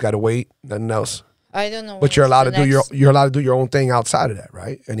 You just got to wait. Nothing else. I don't know. But you're allowed to do your own thing outside of that,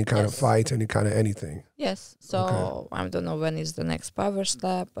 right? Any kind of fights, any kind of anything. Yes. So I don't know when is the next power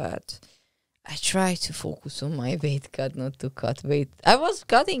slap, but I try to focus on my weight cut, not to cut weight. I was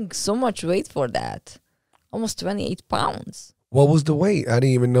cutting so much weight for that, almost 28 pounds. What was the weight? I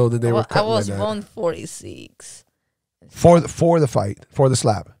didn't even know that they were cutting. I was like 146 for the fight, for the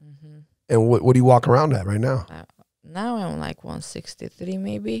slap. And what do you walk around at right now? Now I'm like 163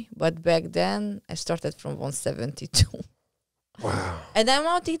 maybe, but back then I started from 172. Wow. And I'm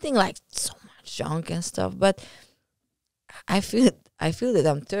not eating like so much junk and stuff, but I feel that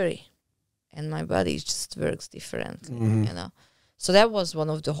I'm 30 and my body just works different, you know. So that was one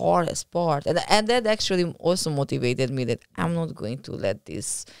of the hardest part, and that actually also motivated me that I'm not going to let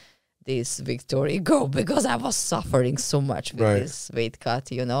this victory go, because I was suffering so much with this weight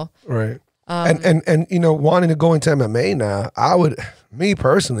cut, you know. Right. And you know, wanting to go into MMA now, me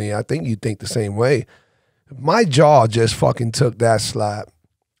personally, I think you'd think the same way. My jaw just fucking took that slap.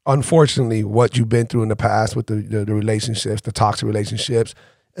 Unfortunately, what you've been through in the past with the relationships, the toxic relationships,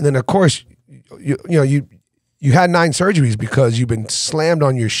 and then of course, you had 9 surgeries because you've been slammed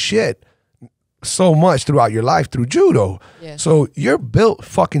on your shit so much throughout your life through judo. Yeah. So you're built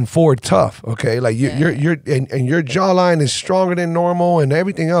fucking Ford tough, okay? Like you're your jawline is stronger than normal and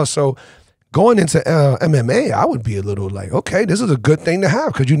everything else. So going into MMA, I would be a little like, okay, this is a good thing to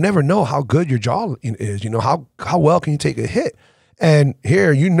have, because you never know how good your jaw is. You know, how well can you take a hit? And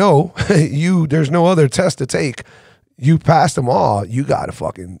here, you know, there's no other test to take. You passed them all. You got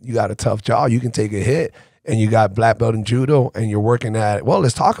a tough jaw. You can take a hit. And you got black belt in judo, and you're working at, well,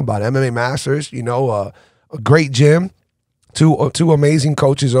 let's talk about it. MMA Masters, you know, a great gym, two amazing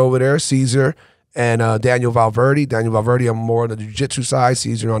coaches over there, Caesar and Daniel Valverde. Daniel Valverde on more on the jiu-jitsu side,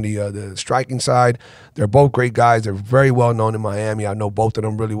 Caesar on the striking side. They're both great guys. They're very well known in Miami. I know both of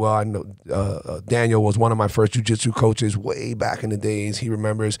them really well. I know Daniel was one of my first jiu-jitsu coaches way back in the days. He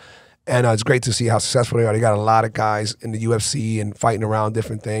remembers. And it's great to see how successful they are. They got a lot of guys in the UFC and fighting around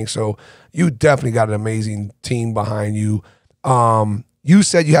different things. So you definitely got an amazing team behind you. You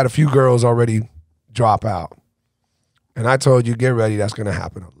said you had a few girls already drop out. And I told you, get ready, that's going to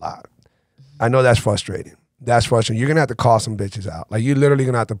happen a lot. I know that's frustrating. That's frustrating. You're going to have to call some bitches out. Like, you're literally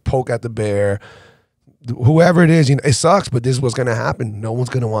going to have to poke at the bear. Whoever it is, you know, it sucks, but this is what's going to happen. No one's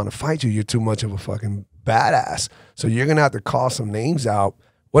going to want to fight you. You're too much of a fucking badass. So you're going to have to call some names out.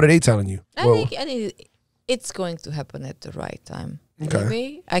 What are they telling you? I think it's going to happen at the right time. Okay.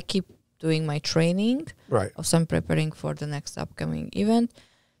 Anyway, I keep doing my training. Right. Also, I'm preparing for the next upcoming event.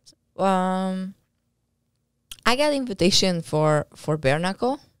 I got invitation for Bare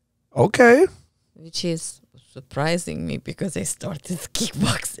Knuckle. Okay. Which is surprising me, because I started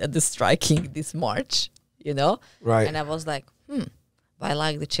kickbox at the striking this March, you know? Right. And I was like, but I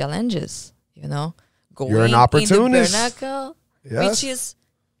like the challenges, you know? You're an opportunist. In the Bare Knuckle, which is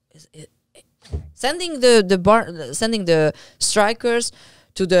sending the strikers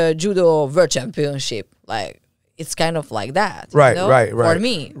to the Judo World Championship. Like, it's kind of like that. Right, you know? right. For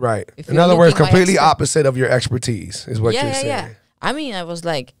me. Right. In other words, completely opposite of your expertise is what you're saying. Yeah. I mean, I was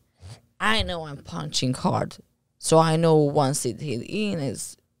like, I know I'm punching hard. So I know once it hit in,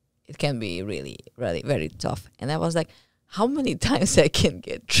 it can be really, really very tough. And I was like, how many times I can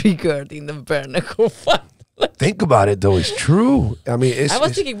get triggered in the bare knuckle fight? Think about it, though. It's true. I mean, I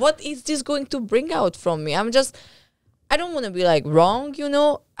was thinking, what is this going to bring out from me? I don't want to be like wrong, you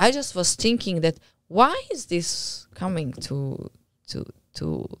know. I just was thinking that, why is this coming to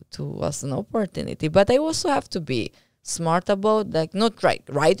us an opportunity? But I also have to be smart about, like, not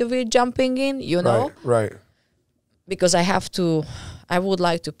right away jumping in, you know. Right. Because I would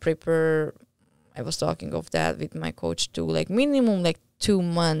like to prepare. I was talking of that with my coach too, like minimum like 2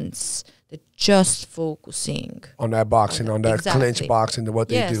 months. Just focusing on that boxing, on that clinch boxing, what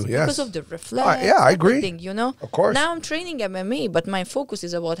they do. Yes, because of the reflex. Yeah, I agree. You know, of course. Now I'm training MMA, but my focus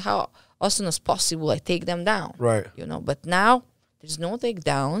is about how, as soon as possible, I take them down. Right. You know, but now there's no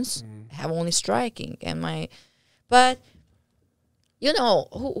takedowns. I have only striking, but you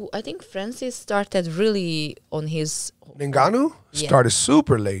know, I think Francis started really on his... Ngannou started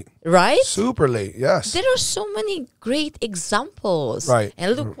super late. Right? Super late, yes. There are so many great examples. Right.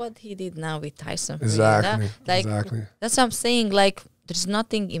 And look what he did now with Tyson. Exactly. Like, exactly. That's what I'm saying. Like, There's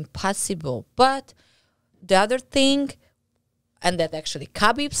nothing impossible. But the other thing, and that actually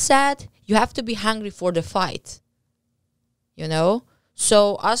Khabib said, you have to be hungry for the fight. You know?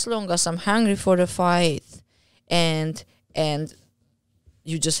 So as long as I'm hungry for the fight, and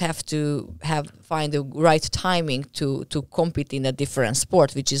you just have to find the right timing to compete in a different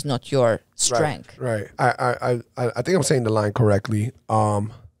sport, which is not your strength. Right. I think I'm saying the line correctly.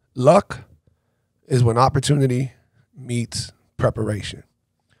 Luck is when opportunity meets preparation.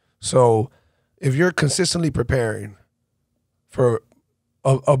 So if you're consistently preparing for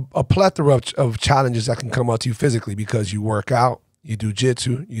a plethora of challenges that can come up to you physically, because you work out, you do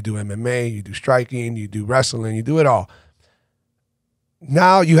jiu-jitsu, you do MMA, you do striking, you do wrestling, you do it all.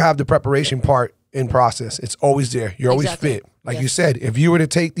 Now you have the preparation part in process. It's always there. You're always fit. Like you said, if you were to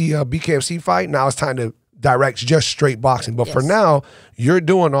take the BKFC fight, now it's time to direct just straight boxing. But for now, you're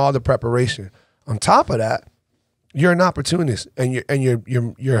doing all the preparation. On top of that, you're an opportunist, and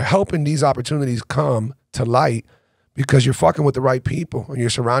you're helping these opportunities come to light because you're fucking with the right people, and you're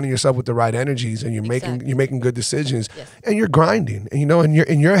surrounding yourself with the right energies, and you're making good decisions, and you're grinding. And you know,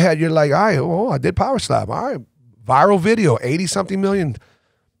 in your head, you're like, all right, oh, I did power slap. All right, viral video, 80-something million.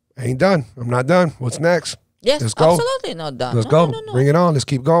 I ain't done. I'm not done. What's next? Yes, let's go. Absolutely not done. Let's go. No. Bring it on. Let's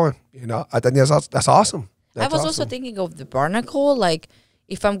keep going. You know, I think that's awesome. I was also thinking of the Bare Knuckle, like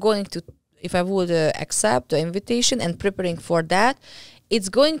if I would accept the invitation and preparing for that, it's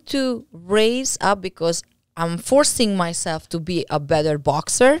going to raise up because I'm forcing myself to be a better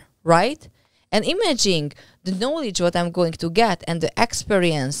boxer, right? And imagine the knowledge what I'm going to get and the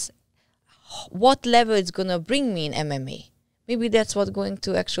experience, what level it's going to bring me in MMA. Maybe that's what's going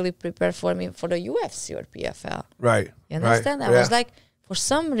to actually prepare for me for the UFC or PFL. Right. You understand? Right. I was like, for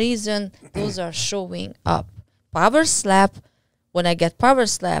some reason, those are showing up. Power slap, when I get power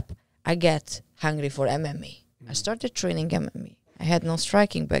slap, I get hungry for MMA. I started training MMA. I had no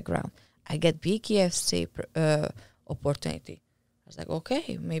striking background. I get BKFC opportunity. I was like,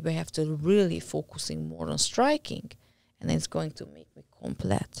 okay, maybe I have to really focusing more on striking, and it's going to make me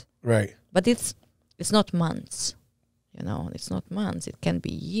complete. Right. But it's not months, you know. It's not months. It can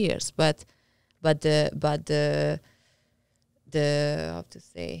be years. But the how to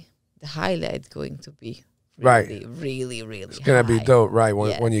say, the highlight going to be really it's gonna be dope, right?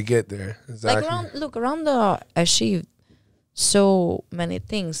 When you get there, exactly. Like around achieved so many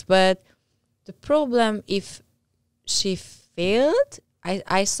things, but the problem if she failed,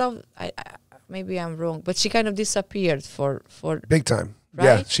 I saw. Maybe I'm wrong, but she kind of disappeared for big time. Right?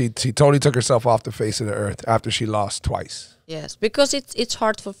 Yeah, she totally took herself off the face of the earth after she lost twice. Yes, because it's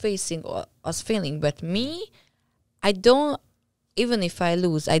hard for facing us feeling, but me, I don't. Even if I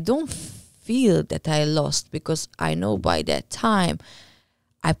lose, I don't feel that I lost because I know by that time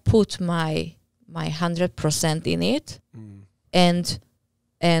I put my 100% in it, and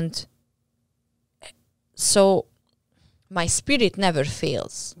so my spirit never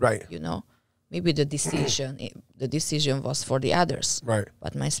fails. Right. You know, maybe the decision was for the others. Right.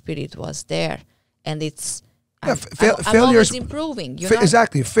 But my spirit was there, and it's. Yeah, I'm always improving. You know?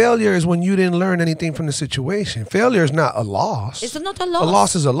 Exactly. Failure is when you didn't learn anything from the situation. Failure is not a loss. It's not a loss. A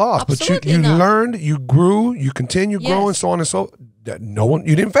loss is a loss. Absolutely but you learned, you grew, you continue growing, so on and so. That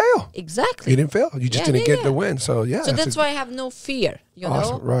you didn't fail. Exactly. You didn't fail. You just didn't get the win. So yeah. So that's why I have no fear. You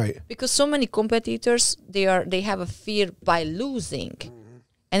know, right? Because so many competitors they have a fear by losing.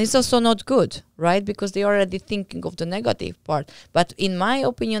 And it's also not good, right? Because they're already thinking of the negative part. But in my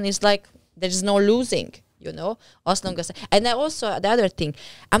opinion, it's like there's no losing. You know, as long as and I also the other thing,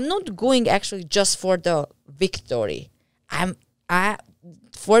 I'm not going actually just for the victory.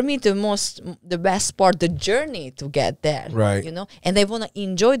 For me the best part, the journey to get there. Right. You know, and I want to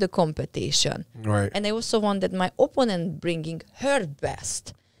enjoy the competition. Right. And I also want that my opponent bringing her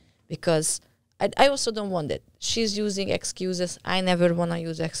best, because I also don't want that she's using excuses. I never want to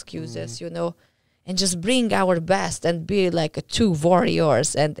use excuses. You know. And just bring our best and be like two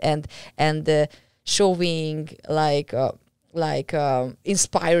warriors and showing like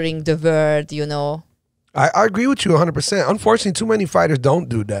inspiring the world, you know. I agree with you 100%. Unfortunately, too many fighters don't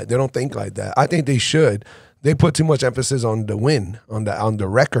do that. They don't think like that. I think they should. They put too much emphasis on the win, on the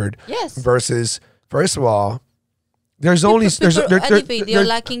record. Yes. Versus, first of all, they're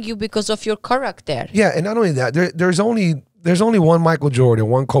liking you because of your character. Yeah, and not only that, there's only one Michael Jordan,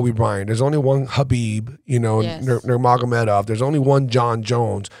 one Kobe Bryant. There's only one Habib, you know, Nurmagomedov. There's only one John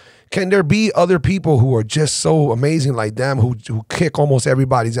Jones. Can there be other people who are just so amazing like them, who kick almost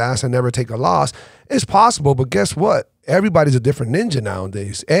everybody's ass and never take a loss? It's possible, but guess what? Everybody's a different ninja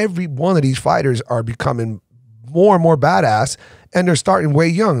nowadays. Every one of these fighters are becoming more and more badass, And they're starting way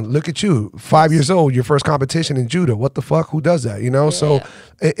young. Look at you, 5 years old, your first competition in judo. What the fuck? Who does that? You know? So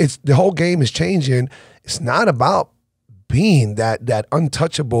it's the whole game is changing. It's not about being that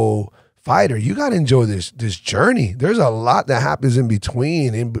untouchable fighter. You got to enjoy this journey. There's a lot that happens in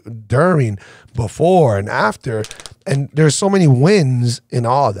between, during, before, and after. And there's so many wins in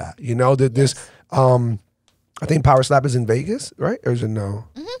all of that. You know, that this, I think Power Slap is in Vegas, right? Or is it no?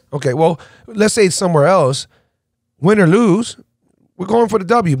 Okay, well, let's say it's somewhere else. Win or lose, we're going for the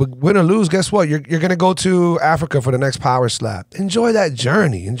W, but win or lose, guess what? You're going to go to Africa for the next Power Slap. Enjoy that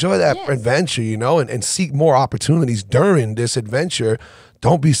journey. Enjoy that adventure, you know, and seek more opportunities during this adventure.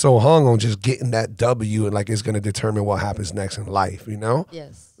 Don't be so hung on just getting that W and like it's going to determine what happens next in life, you know?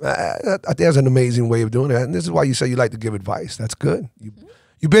 Yes. I think that's an amazing way of doing that. And this is why you say you like to give advice. That's good.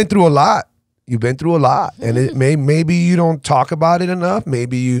 You've been through a lot. You've been through a lot. And it maybe you don't talk about it enough.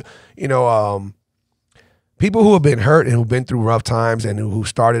 Maybe you know, people who have been hurt and who've been through rough times and who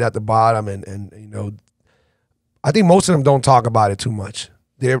started at the bottom and you know, I think most of them don't talk about it too much.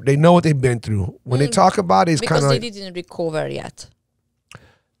 They know what they've been through. When they talk about it, it's kind of because like, they didn't recover yet.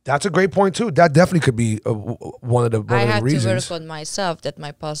 That's a great point too. That definitely could be one of the reasons. I had to work on myself that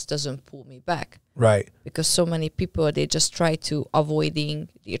my past doesn't pull me back. Right. Because so many people, they just try to avoiding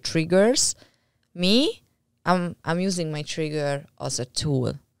the triggers. Me, I'm using my trigger as a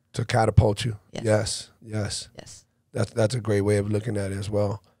tool to catapult you. Yes. That's a great way of looking at it as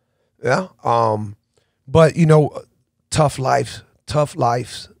well. Yeah. But you know, tough lives or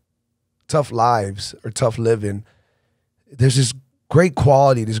tough living. There's this great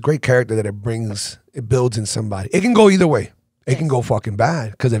quality, this great character that it builds in somebody. It can go either way. It can go fucking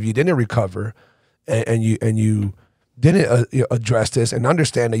bad because if you didn't recover and you didn't address this and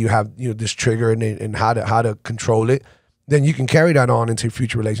understand that you have this trigger and how to control it, then you can carry that on into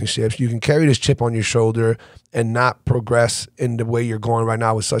future relationships. You can carry this chip on your shoulder and not progress in the way you're going right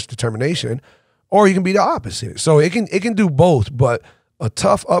now with such determination, or you can be the opposite. So it can do both, but a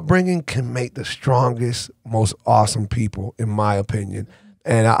tough upbringing can make the strongest, most awesome people, in my opinion.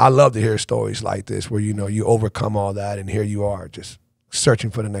 And I love to hear stories like this where, you know, you overcome all that and here you are just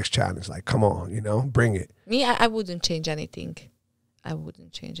searching for the next challenge. Like, come on, you know, bring it. Me, I wouldn't change anything. I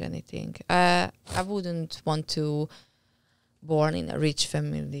wouldn't change anything. I wouldn't want to born in a rich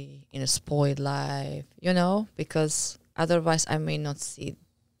family, in a spoiled life, you know, because otherwise I may not see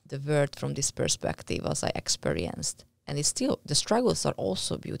the world from this perspective as I experienced. And it's still, the struggles are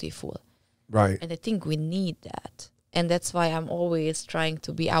also beautiful. Right. And I think we need that. And that's why I'm always trying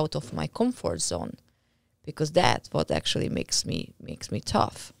to be out of my comfort zone, because that's what actually makes me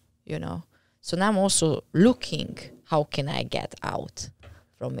tough, you know. So now I'm also looking, how can I get out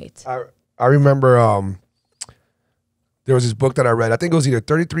from it? I remember there was this book that I read. I think it was either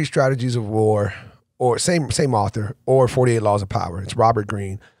 33 Strategies of War or same author, or 48 Laws of Power. It's Robert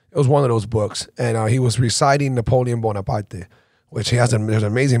Greene. It was one of those books, and he was reciting Napoleon Bonaparte, which there's an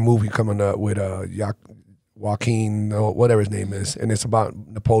amazing movie coming up with Joaquin, whatever his name is, and it's about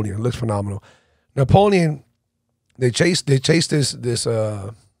Napoleon. It looks phenomenal. Napoleon, they chased this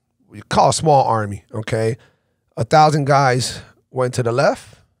we call a small army. Okay, 1,000 guys went to the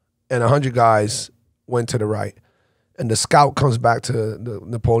left, and 100 guys went to the right, and the scout comes back to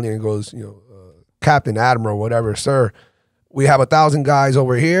Napoleon and goes, Captain, Admiral, whatever, sir. We have 1,000 guys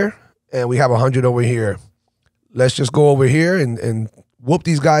over here, and we have 100 over here. Let's just go over here and whoop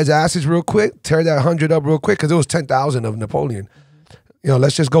these guys' asses real quick, tear that 100 up real quick, because it was 10,000 of Napoleon.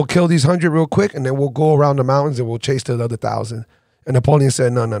 Let's just go kill these 100 real quick, and then we'll go around the mountains and we'll chase the other 1,000. And Napoleon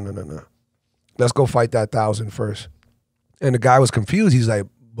said, no. Let's go fight that 1,000 first. And the guy was confused. He's like,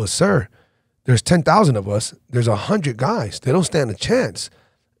 but sir, there's 10,000 of us. There's 100 guys. They don't stand a chance.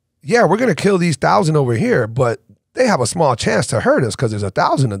 Yeah, we're going to kill these 1,000 over here, but they have a small chance to hurt us because there's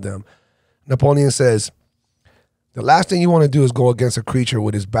 1,000 of them. Napoleon says, the last thing you want to do is go against a creature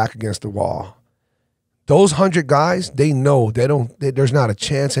with his back against the wall. Those 100 guys, they know there's not a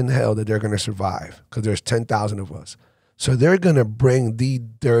chance in hell that they're going to survive because there's 10,000 of us. So they're going to bring the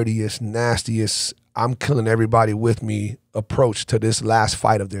dirtiest, nastiest, I'm killing everybody with me approach to this last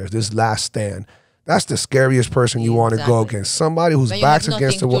fight of theirs, this last stand. That's the scariest person you want to go against. Somebody whose back's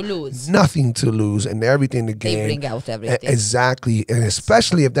against the wall. Nothing to lose and everything to gain. They bring out everything. Exactly. And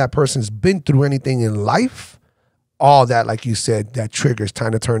especially if that person's been through anything in life, all that, like you said, that triggers,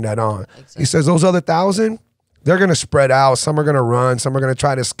 time to turn that on. Exactly. He says those other 1,000, they're going to spread out. Some are going to run. Some are going to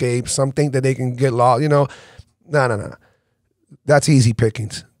try to escape. Some think that they can get lost. No. That's easy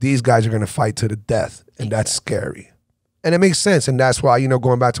pickings. These guys are going to fight to the death, and that's scary. And it makes sense, and that's why,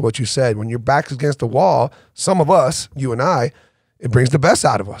 going back to what you said, when your back's against the wall, some of us, you and I, it brings the best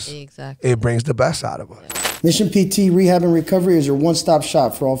out of us. Exactly. It brings the best out of us. Yeah. Mission PT Rehab and Recovery is your one-stop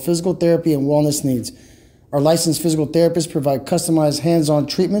shop for all physical therapy and wellness needs. Our licensed physical therapists provide customized hands-on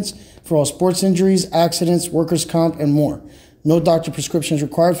treatments for all sports injuries, accidents, workers' comp, and more. No doctor prescriptions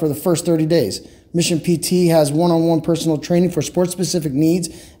required for the first 30 days. Mission PT has one-on-one personal training for sports-specific needs,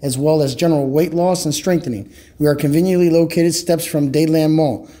 as well as general weight loss and strengthening. We are conveniently located steps from Dayland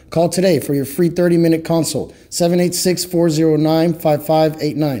Mall. Call today for your free 30-minute consult,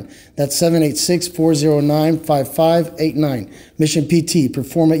 786-409-5589. That's 786-409-5589. Mission PT,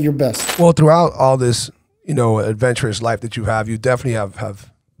 perform at your best. Well, throughout all this, you know, adventurous life that you definitely have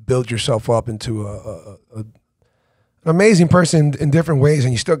built yourself up into an amazing person in different ways,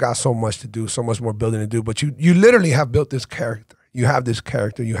 and you still got so much to do, so much more building to do. But you literally have built this character. You have this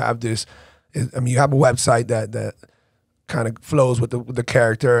character. You have this. I mean, you have a website that kind of flows with the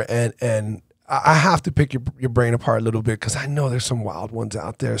character, and I have to pick your brain apart a little bit because I know there's some wild ones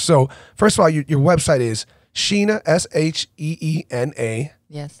out there. So first of all, your website is Sheena SHEENA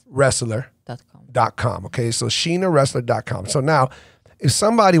Yes. Wrestler.com. Okay, so SheenaWrestler.com. So now, if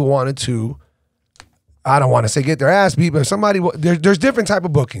somebody wanted to, I don't want to say get their ass beat, but if somebody, there's different type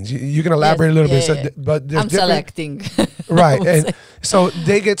of bookings. You can elaborate a little bit, so, but there's I'm selecting. Right, and so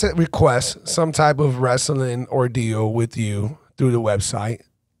they get to request some type of wrestling ordeal with you through the website,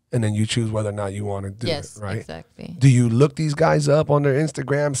 and then you choose whether or not you want to do it. Right, exactly. Do you look these guys up on their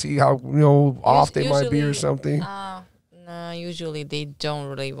Instagram, see how off they might be or something? No, usually they don't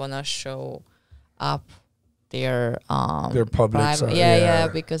really want to show up their public side, yeah,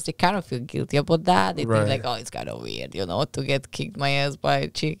 because they kind of feel guilty about that. They Right. think like, oh, it's kind of weird, to get kicked my ass by a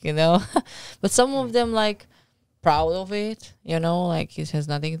chick, But some of them like proud of it, like it has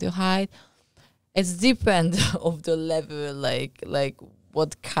nothing to hide. It's depend of the level, like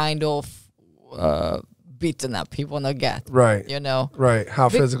what kind of beaten up you wanna get, Right, right. How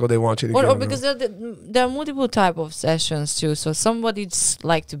physical they want you to get. or because there are multiple type of sessions too. So somebody just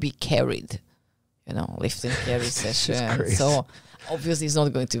like to be carried. Lift and carry session. So obviously he's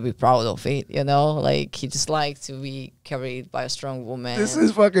not going to be proud of it, like he just likes to be carried by a strong woman. This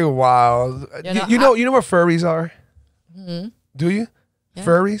is fucking wild. You know what furries are? Mm-hmm. Do you? Yeah.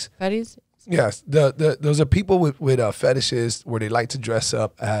 Furries? Furries? Yes. Those are people with fetishes where they like to dress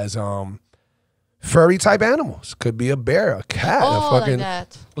up as furry type animals. Could be a bear, a cat, a fucking like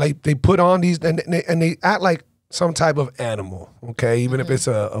that. Like they put on these and they act like some type of animal. Okay, even if it's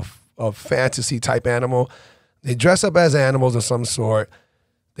a fantasy type animal. They dress up as animals of some sort.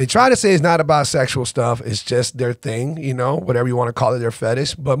 They try to say it's not about sexual stuff. It's just their thing, whatever you want to call it, their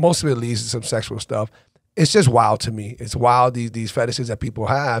fetish. But most of it leads to some sexual stuff. It's just wild to me. It's wild, these fetishes that people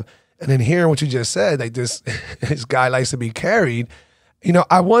have. And then hearing what you just said, like this guy likes to be carried.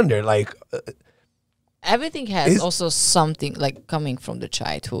 I wonder, like... everything has also something like coming from the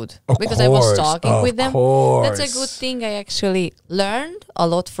childhood. Because I was talking with them. Course. That's a good thing. I actually learned a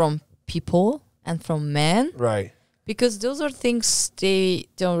lot from people and from men. Right. Because those are things they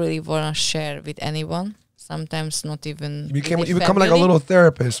don't really want to share with anyone. Sometimes not even you become like a little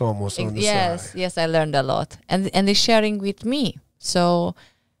therapist almost on the side. Yes, I learned a lot. And they're sharing with me. So,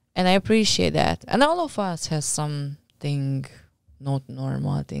 and I appreciate that. And all of us has something not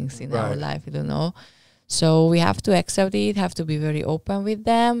normal things in our life, So we have to accept it, have to be very open with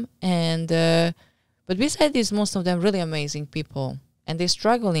them. And but besides this, most of them really amazing people. And they're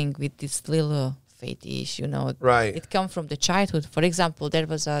struggling with this little fetish, Right. It comes from the childhood. For example, there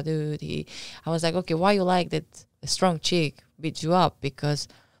was a dude, I was like, okay, why you like that a strong chick beat you up? Because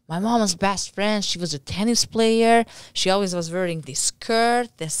my mom's best friend, she was a tennis player. She always was wearing this skirt,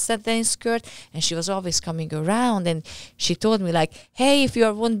 this satin skirt, and she was always coming around. And she told me like, hey, if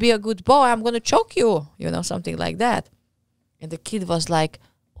you won't be a good boy, I'm going to choke you, something like that. And the kid was like,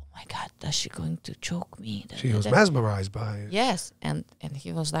 oh my God, is she going to choke me? She was mesmerized by it. Yes, and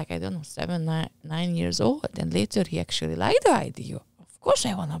he was like, I don't know, 7, 9 years old. And later he actually liked the idea. Of course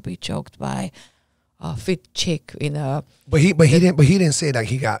I want to be choked by a fit chick, But he didn't say that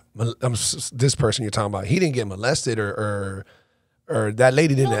he got this person you're talking about. He didn't get molested or that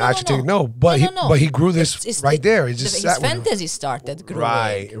lady didn't actually take no. But he grew this it's there. It just his fantasy started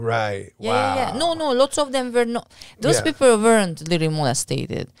growing. Right. Yeah. No. Lots of them were not. Those people weren't really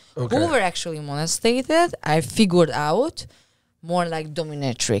molested. Okay. Who were actually molested? I figured out more like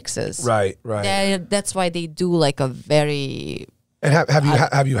dominatrixes. Right. That's why they do like a very. And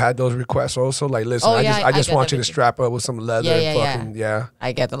have you had those requests also? Like, listen, I just want you to strap up with some leather. Yeah.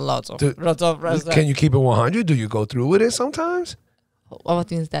 I get a lot of Can you keep it 100? Do you go through with it sometimes?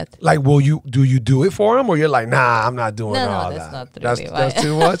 What means that? Like, do you do it for them, or you're like, nah, I'm not doing all that's that? not really That's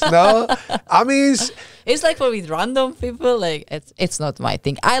too much. No, I mean, it's like for with random people, like it's not my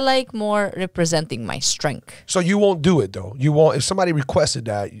thing. I like more representing my strength. so you won't do it though. You won't if somebody requested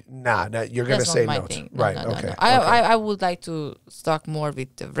that. Nah, that you're gonna That's say not my no. thing. Right? No, Okay. no. Okay. I would like to talk more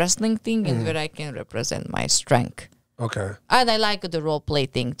with the wrestling thing and where I can represent my strength. Okay. And I like the role play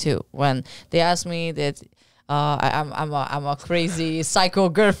thing too. When they ask me that I'm a crazy psycho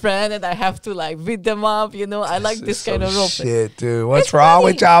girlfriend and I have to like beat them up, you know, I like this kind of role play. Shit, dude. What's wrong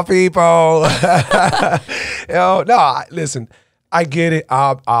with y'all people? Listen. I get it.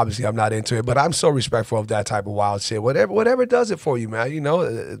 Obviously, I'm not into it, but I'm so respectful of that type of wild shit. Whatever does it for you, man. You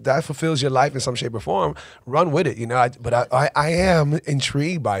know, that fulfills your life in some shape or form. Run with it, you know. But I am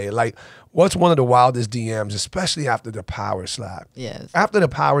intrigued by it. Like, what's one of the wildest DMs, especially after the power slap? Yes. After the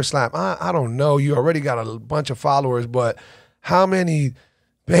power slap, I don't know. You already got a bunch of followers, but how many?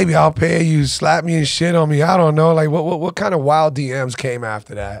 Baby, I'll pay you. Slap me and shit on me. I don't know. Like, what kind of wild DMs came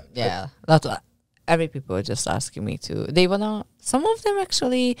after that? Yeah, that's what every people are just asking me to. They wanna. Some of them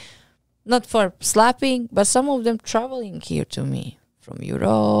actually, not for slapping, but some of them traveling here to me from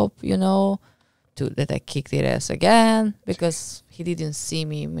Europe. You know, that I kicked their ass again because he didn't see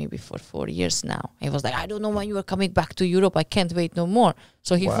me maybe for 4 years now. He was like, I don't know when you are coming back to Europe. I can't wait no more.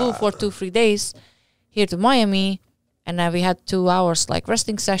 So he flew for 2-3 days here to Miami. And then we had 2 hours like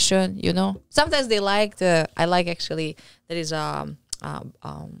wrestling session, you know. Sometimes they like I like actually, there is a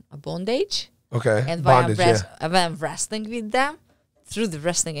bondage. Okay. And Bondage, when I'm wrestling with them, through the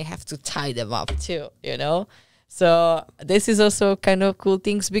wrestling, I have to tie them up too, you know. So this is also kind of cool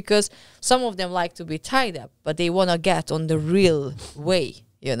things because some of them like to be tied up, but they want to get on the real way,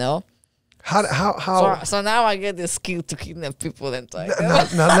 you know. How? So now I get the skill to kidnap people and tie them.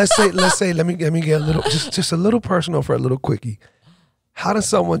 Now let's say let me get a little just a little personal for a little quickie. How does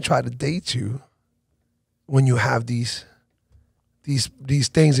someone try to date you when you have these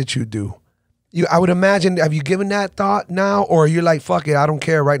things that you do? I would imagine, have you given that thought now, or you're like, fuck it, I don't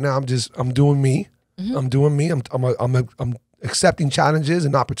care right now. I'm doing me. Mm-hmm. I'm doing me. I'm accepting challenges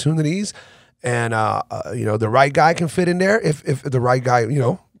and opportunities, and you know, the right guy can fit in there if the right guy, you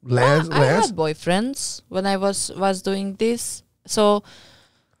know, lands. I had boyfriends when I was doing this. So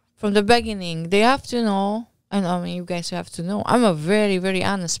from the beginning, they have to know, and I mean, you guys have to know, I'm a very, very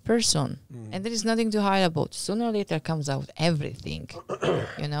honest person, and there is nothing to hide about. Sooner or later comes out everything,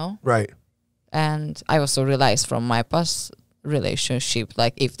 you know. Right. And I also realized from my past relationship,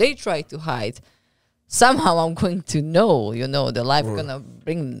 like if they try to hide, somehow I'm going to know, you know, the life gonna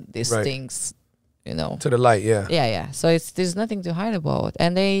bring these things, you know, to the light. Yeah. So there's nothing to hide about,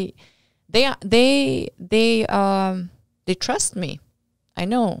 and they trust me. I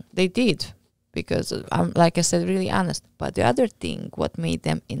know they did because I'm, like I said, really honest. But the other thing, what made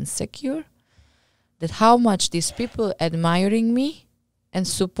them insecure, that how much these people admiring me and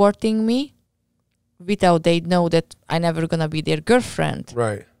supporting me, without they know that I never gonna be their girlfriend.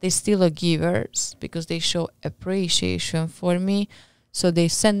 Right. They still are givers because they show appreciation for me. So they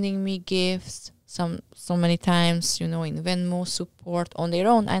sending me gifts so many times, you know, in Venmo support on their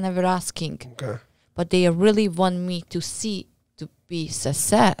own. I never asking. Okay. But they really want me to be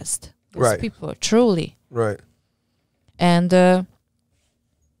successed. These people, truly. Right. And they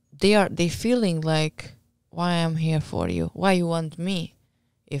feeling like, why I'm here for you? Why you want me?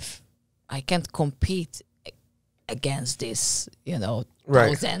 If I can't compete against this, you know,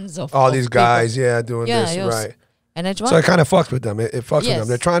 thousands of all these guys, people. doing this, right. And so it kind of fucks with them. It fucks with them.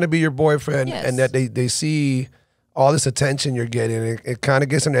 They're trying to be your boyfriend, and that they see all this attention you're getting. It kind of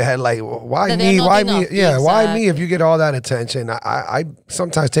gets in their head like, why me? Why me? Yeah, why me? If you get all that attention, I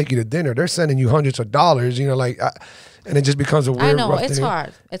sometimes take you to dinner. They're sending you hundreds of dollars, you know, like. And it just becomes a weird. I know it's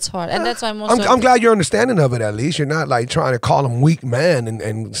hard. It's hard, and that's why I'm glad you're understanding of it. At least you're not like trying to call them weak man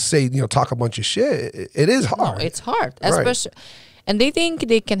and say, you know, talk a bunch of shit. It is hard. No, it's hard, especially, and they think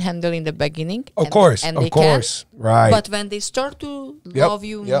they can handle in the beginning. Of course, right. But when they start to love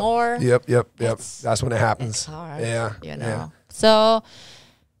you more, that's when it happens. It's hard. Yeah, you know. Yeah. So,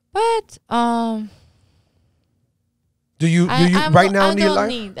 but Do you right now in your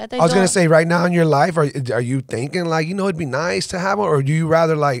life? I was gonna say right now in your life, are you thinking like, you know, it'd be nice to have one, or do you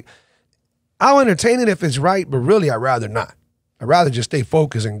rather like, I'll entertain it if it's right, but really I'd rather not. I'd rather just stay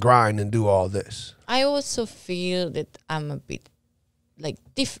focused and grind and do all this. I also feel that I'm a bit like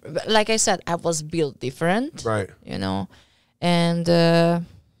different. Like I said, I was built different, right? You know, and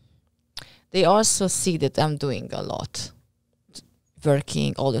they also see that I'm doing a lot.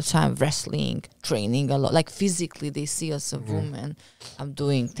 Working all the time, wrestling, training a lot. Like physically, they see as a woman, I'm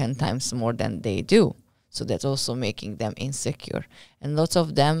doing 10 times more than they do. So that's also making them insecure. And lots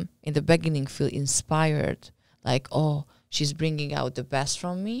of them in the beginning feel inspired, like, oh, she's bringing out the best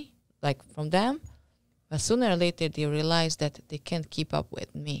from me, like from them. But sooner or later they realize that they can't keep up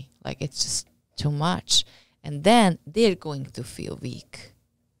with me. Like, it's just too much. And then they're going to feel weak.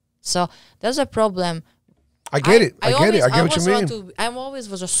 So there's a problem. I get it. I get what you mean. I always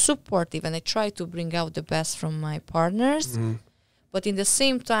was a supportive, and I try to bring out the best from my partners. But in the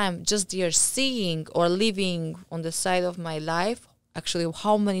same time, just they're seeing or living on the side of my life, actually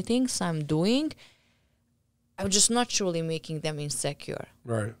how many things I'm doing, I'm just naturally making them insecure.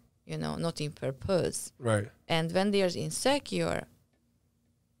 Right. You know, not in purpose. Right. And when they're insecure,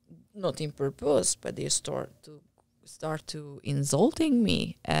 not in purpose, but they start to insulting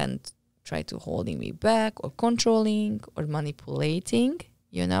me and try to holding me back or controlling or manipulating,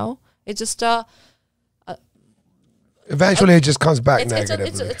 you know. It's just eventually it just comes back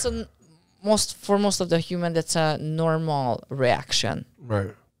negatively. For most of the human, that's a normal reaction.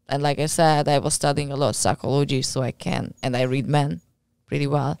 Right. And like I said, I was studying a lot of psychology, so I can, and I read men pretty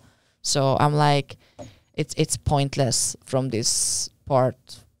well. So I'm like, it's pointless from this part,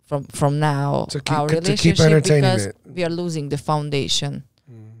 from now, our relationship, because we are losing the foundation,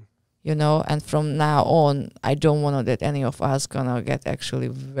 you know. And from now on, I don't want that any of us gonna get actually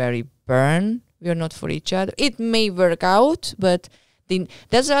very burned. We are not for each other. It may work out, but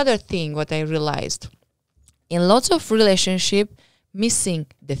that's the other thing what I realized. In lots of relationship, missing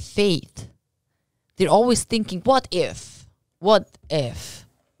the faith. They're always thinking, what if? What if?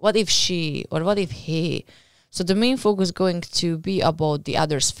 What if she or what if he? So the main focus is going to be about the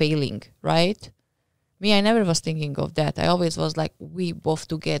others failing, right? Me, I never was thinking of that. I always was like, we both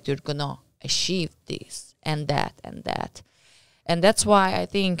together gonna achieve this and that and that. And that's why I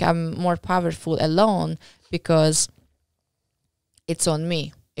think I'm more powerful alone, because it's on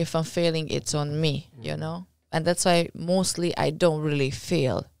me. If I'm failing, it's on me, you know? And that's why mostly I don't really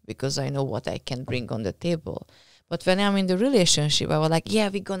fail, because I know what I can bring on the table. But when I'm in the relationship, I was like, yeah,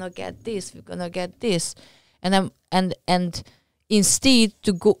 we're gonna get this, we're gonna get this. And instead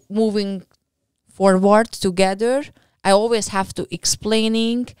to go moving forward together, I always have to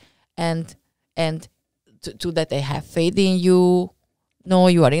explaining and to that I have faith in you. No,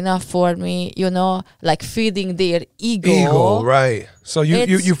 you are enough for me, you know, like feeding their ego. Right. So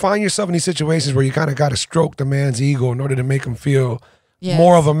you find yourself in these situations where you kind of got to stroke the man's ego in order to make him feel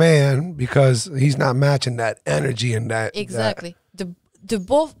more of a man, because he's not matching that energy and that. Exactly. The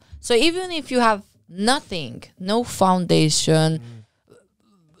both. So even if you have nothing, no foundation,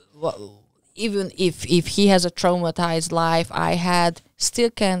 even if he has a traumatized life I had, still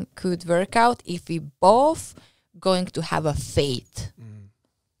could work out if we both going to have a faith.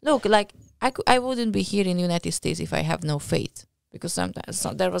 Look, like I wouldn't be here in the United States if I have no faith, because sometimes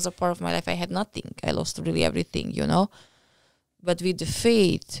there was a part of my life I had nothing. I lost really everything, you know. But with the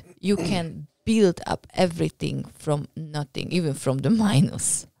faith, you can build up everything from nothing, even from the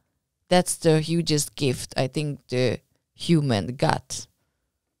minus. That's the hugest gift I think the human got,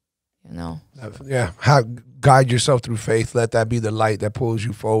 you know. Yeah, guide yourself through faith. Let that be the light that pulls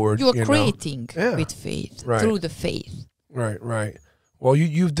you forward. You're creating with faith, through the faith. Right. Well,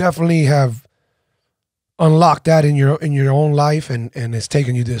 you definitely have unlocked that in your own life, and it's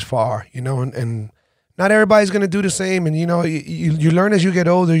taken you this far, you know, and not everybody's going to do the same. And, you know, you learn as you get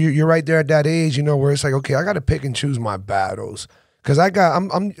older. You're right there at that age, you know, where it's like, okay, I got to pick and choose my battles, because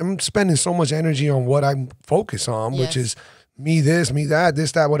I'm spending so much energy on what I'm focused on, which is me this, me that,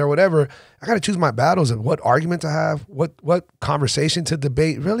 this, that, whatever. I got to choose my battles of what argument to have, what conversation to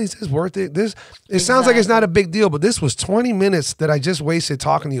debate. Really, is this worth it? It sounds like it's not a big deal, but this was 20 minutes that I just wasted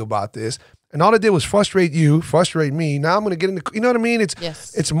talking to you about this. And all it did was frustrate you, frustrate me. Now I'm going to get into, you know what I mean?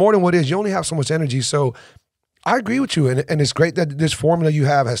 It's more than what it is. You only have so much energy. So I agree with you. And it's great that this formula you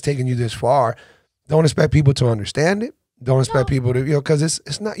have has taken you this far. Don't expect people to understand it. Don't expect people to, you know, because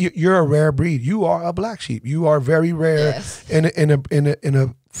it's not, you're a rare breed. You are a black sheep. You are very rare. Yes. In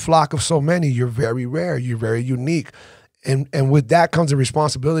a flock of so many, you're very rare. You're very unique. And with that comes the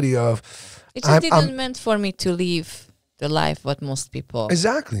responsibility of. It just didn't meant for me to live the life what most people.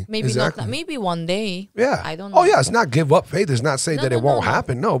 Exactly. Maybe not. Maybe one day. Yeah. I don't know. Oh yeah, it's not give up faith. It's not say that it won't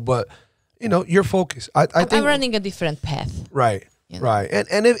happen. No, but you know, you're focused. I think I'm running a different path. Right. You know? Right.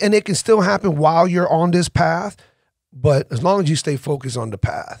 And it can still happen while you're on this path, but as long as you stay focused on the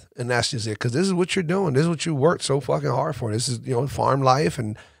path, and that's just it. Because this is what you're doing. This is what you worked so fucking hard for. This is, you know, farm life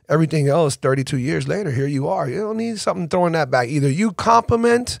and everything else. 32 years later, here you are. You don't need something throwing that back. Either you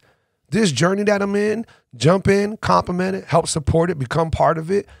compliment this journey that I'm in, jump in, compliment it, help support it, become part of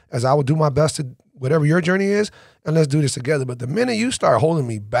it, as I will do my best to whatever your journey is, and let's do this together. But the minute you start holding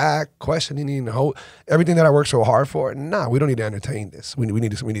me back, questioning the whole everything that I worked so hard for, nah, we don't need to entertain this. We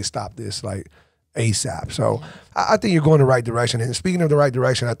need to stop this like ASAP. So I think you're going the right direction. And speaking of the right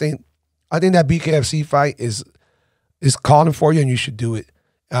direction, I think that BKFC fight is calling for you, and you should do it.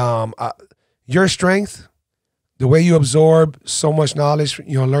 Your strength, the way you absorb so much knowledge,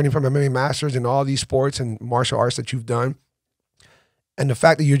 learning from MMA masters and all these sports and martial arts that you've done, and the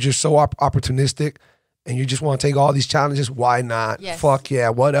fact that you're just so opportunistic and you just want to take all these challenges, why not? Yes. Fuck yeah,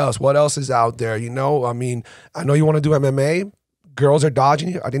 what else? What else is out there? I mean, I know you want to do MMA. Girls are dodging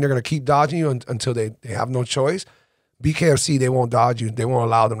you. I think they're going to keep dodging you until they have no choice. BKFC, they won't dodge you. They won't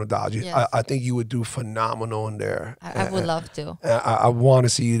allow them to dodge you. Yes. I think you would do phenomenal in there. I would love to. I want to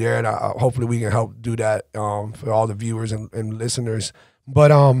see you there, and hopefully we can help do that for all the viewers and listeners. But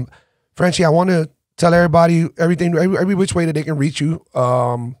Frenchie, I want to tell everybody every which way that they can reach you.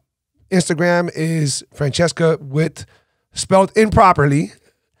 Instagram is Francesca spelled improperly,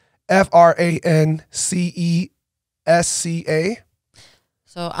 FRANCESCA.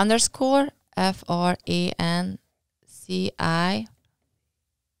 So _ FRANCI.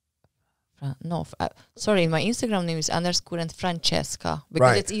 No, sorry, my Instagram name is _ and Francesca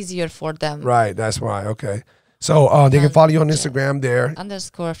because it's easier for them. Right, that's why. Okay. So they can follow you on Instagram there.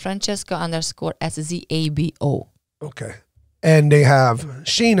 _ Francesca _ SZABO. Okay. And they have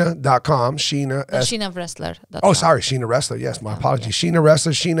Sheena.com. Sheena Wrestler. Oh, sorry, Sheena Wrestler. Yes, my apologies. Yeah. Sheena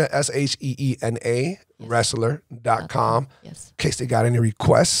Wrestler, Sheena SHEENA Wrestler.com. Yes. In case they got any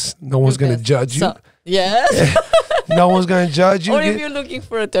requests, no one's going to judge you. Yes. No one's going to judge you. Or if you're looking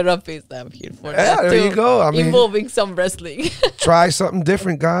for a therapist, I'm here for that there too. you go. I mean, involving some wrestling. Try something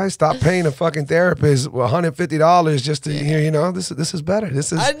different, guys. Stop paying a fucking therapist $150 just to hear, this is better.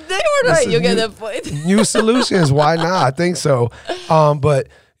 This is. And they were right. You get the point. New solutions. Why not? I think so. But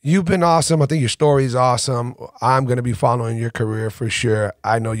you've been awesome. I think your story is awesome. I'm going to be following your career for sure.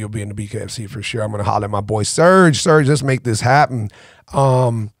 I know you'll be in the BKFC for sure. I'm going to holler at my boy Serge. Serge, let's make this happen.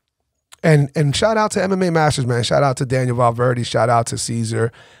 And shout out to MMA Masters, man. Shout out to Daniel Valverde. Shout out to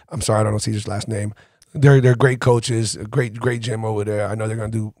Caesar. I'm sorry, I don't know Caesar's last name. They're great coaches, great gym over there. I know they're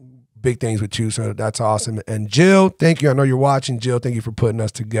going to do big things with you, so that's awesome. And Jill, thank you. I know you're watching. Jill, thank you for putting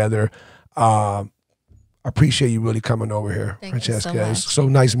us together. I appreciate you really coming over here, Francesca. Thank you so much. It's so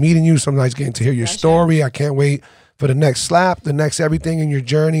nice meeting you. So nice getting to hear your story. I can't wait for the next slap, the next everything in your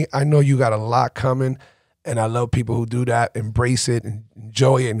journey. I know you got a lot coming. And I love people who do that, embrace it, and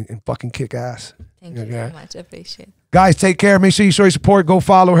enjoy it, and fucking kick ass. Thank you so much. I appreciate it. Guys, take care. Make sure you show your support. Go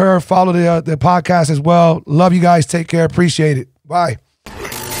follow her. Follow the podcast as well. Love you guys. Take care. Appreciate it. Bye.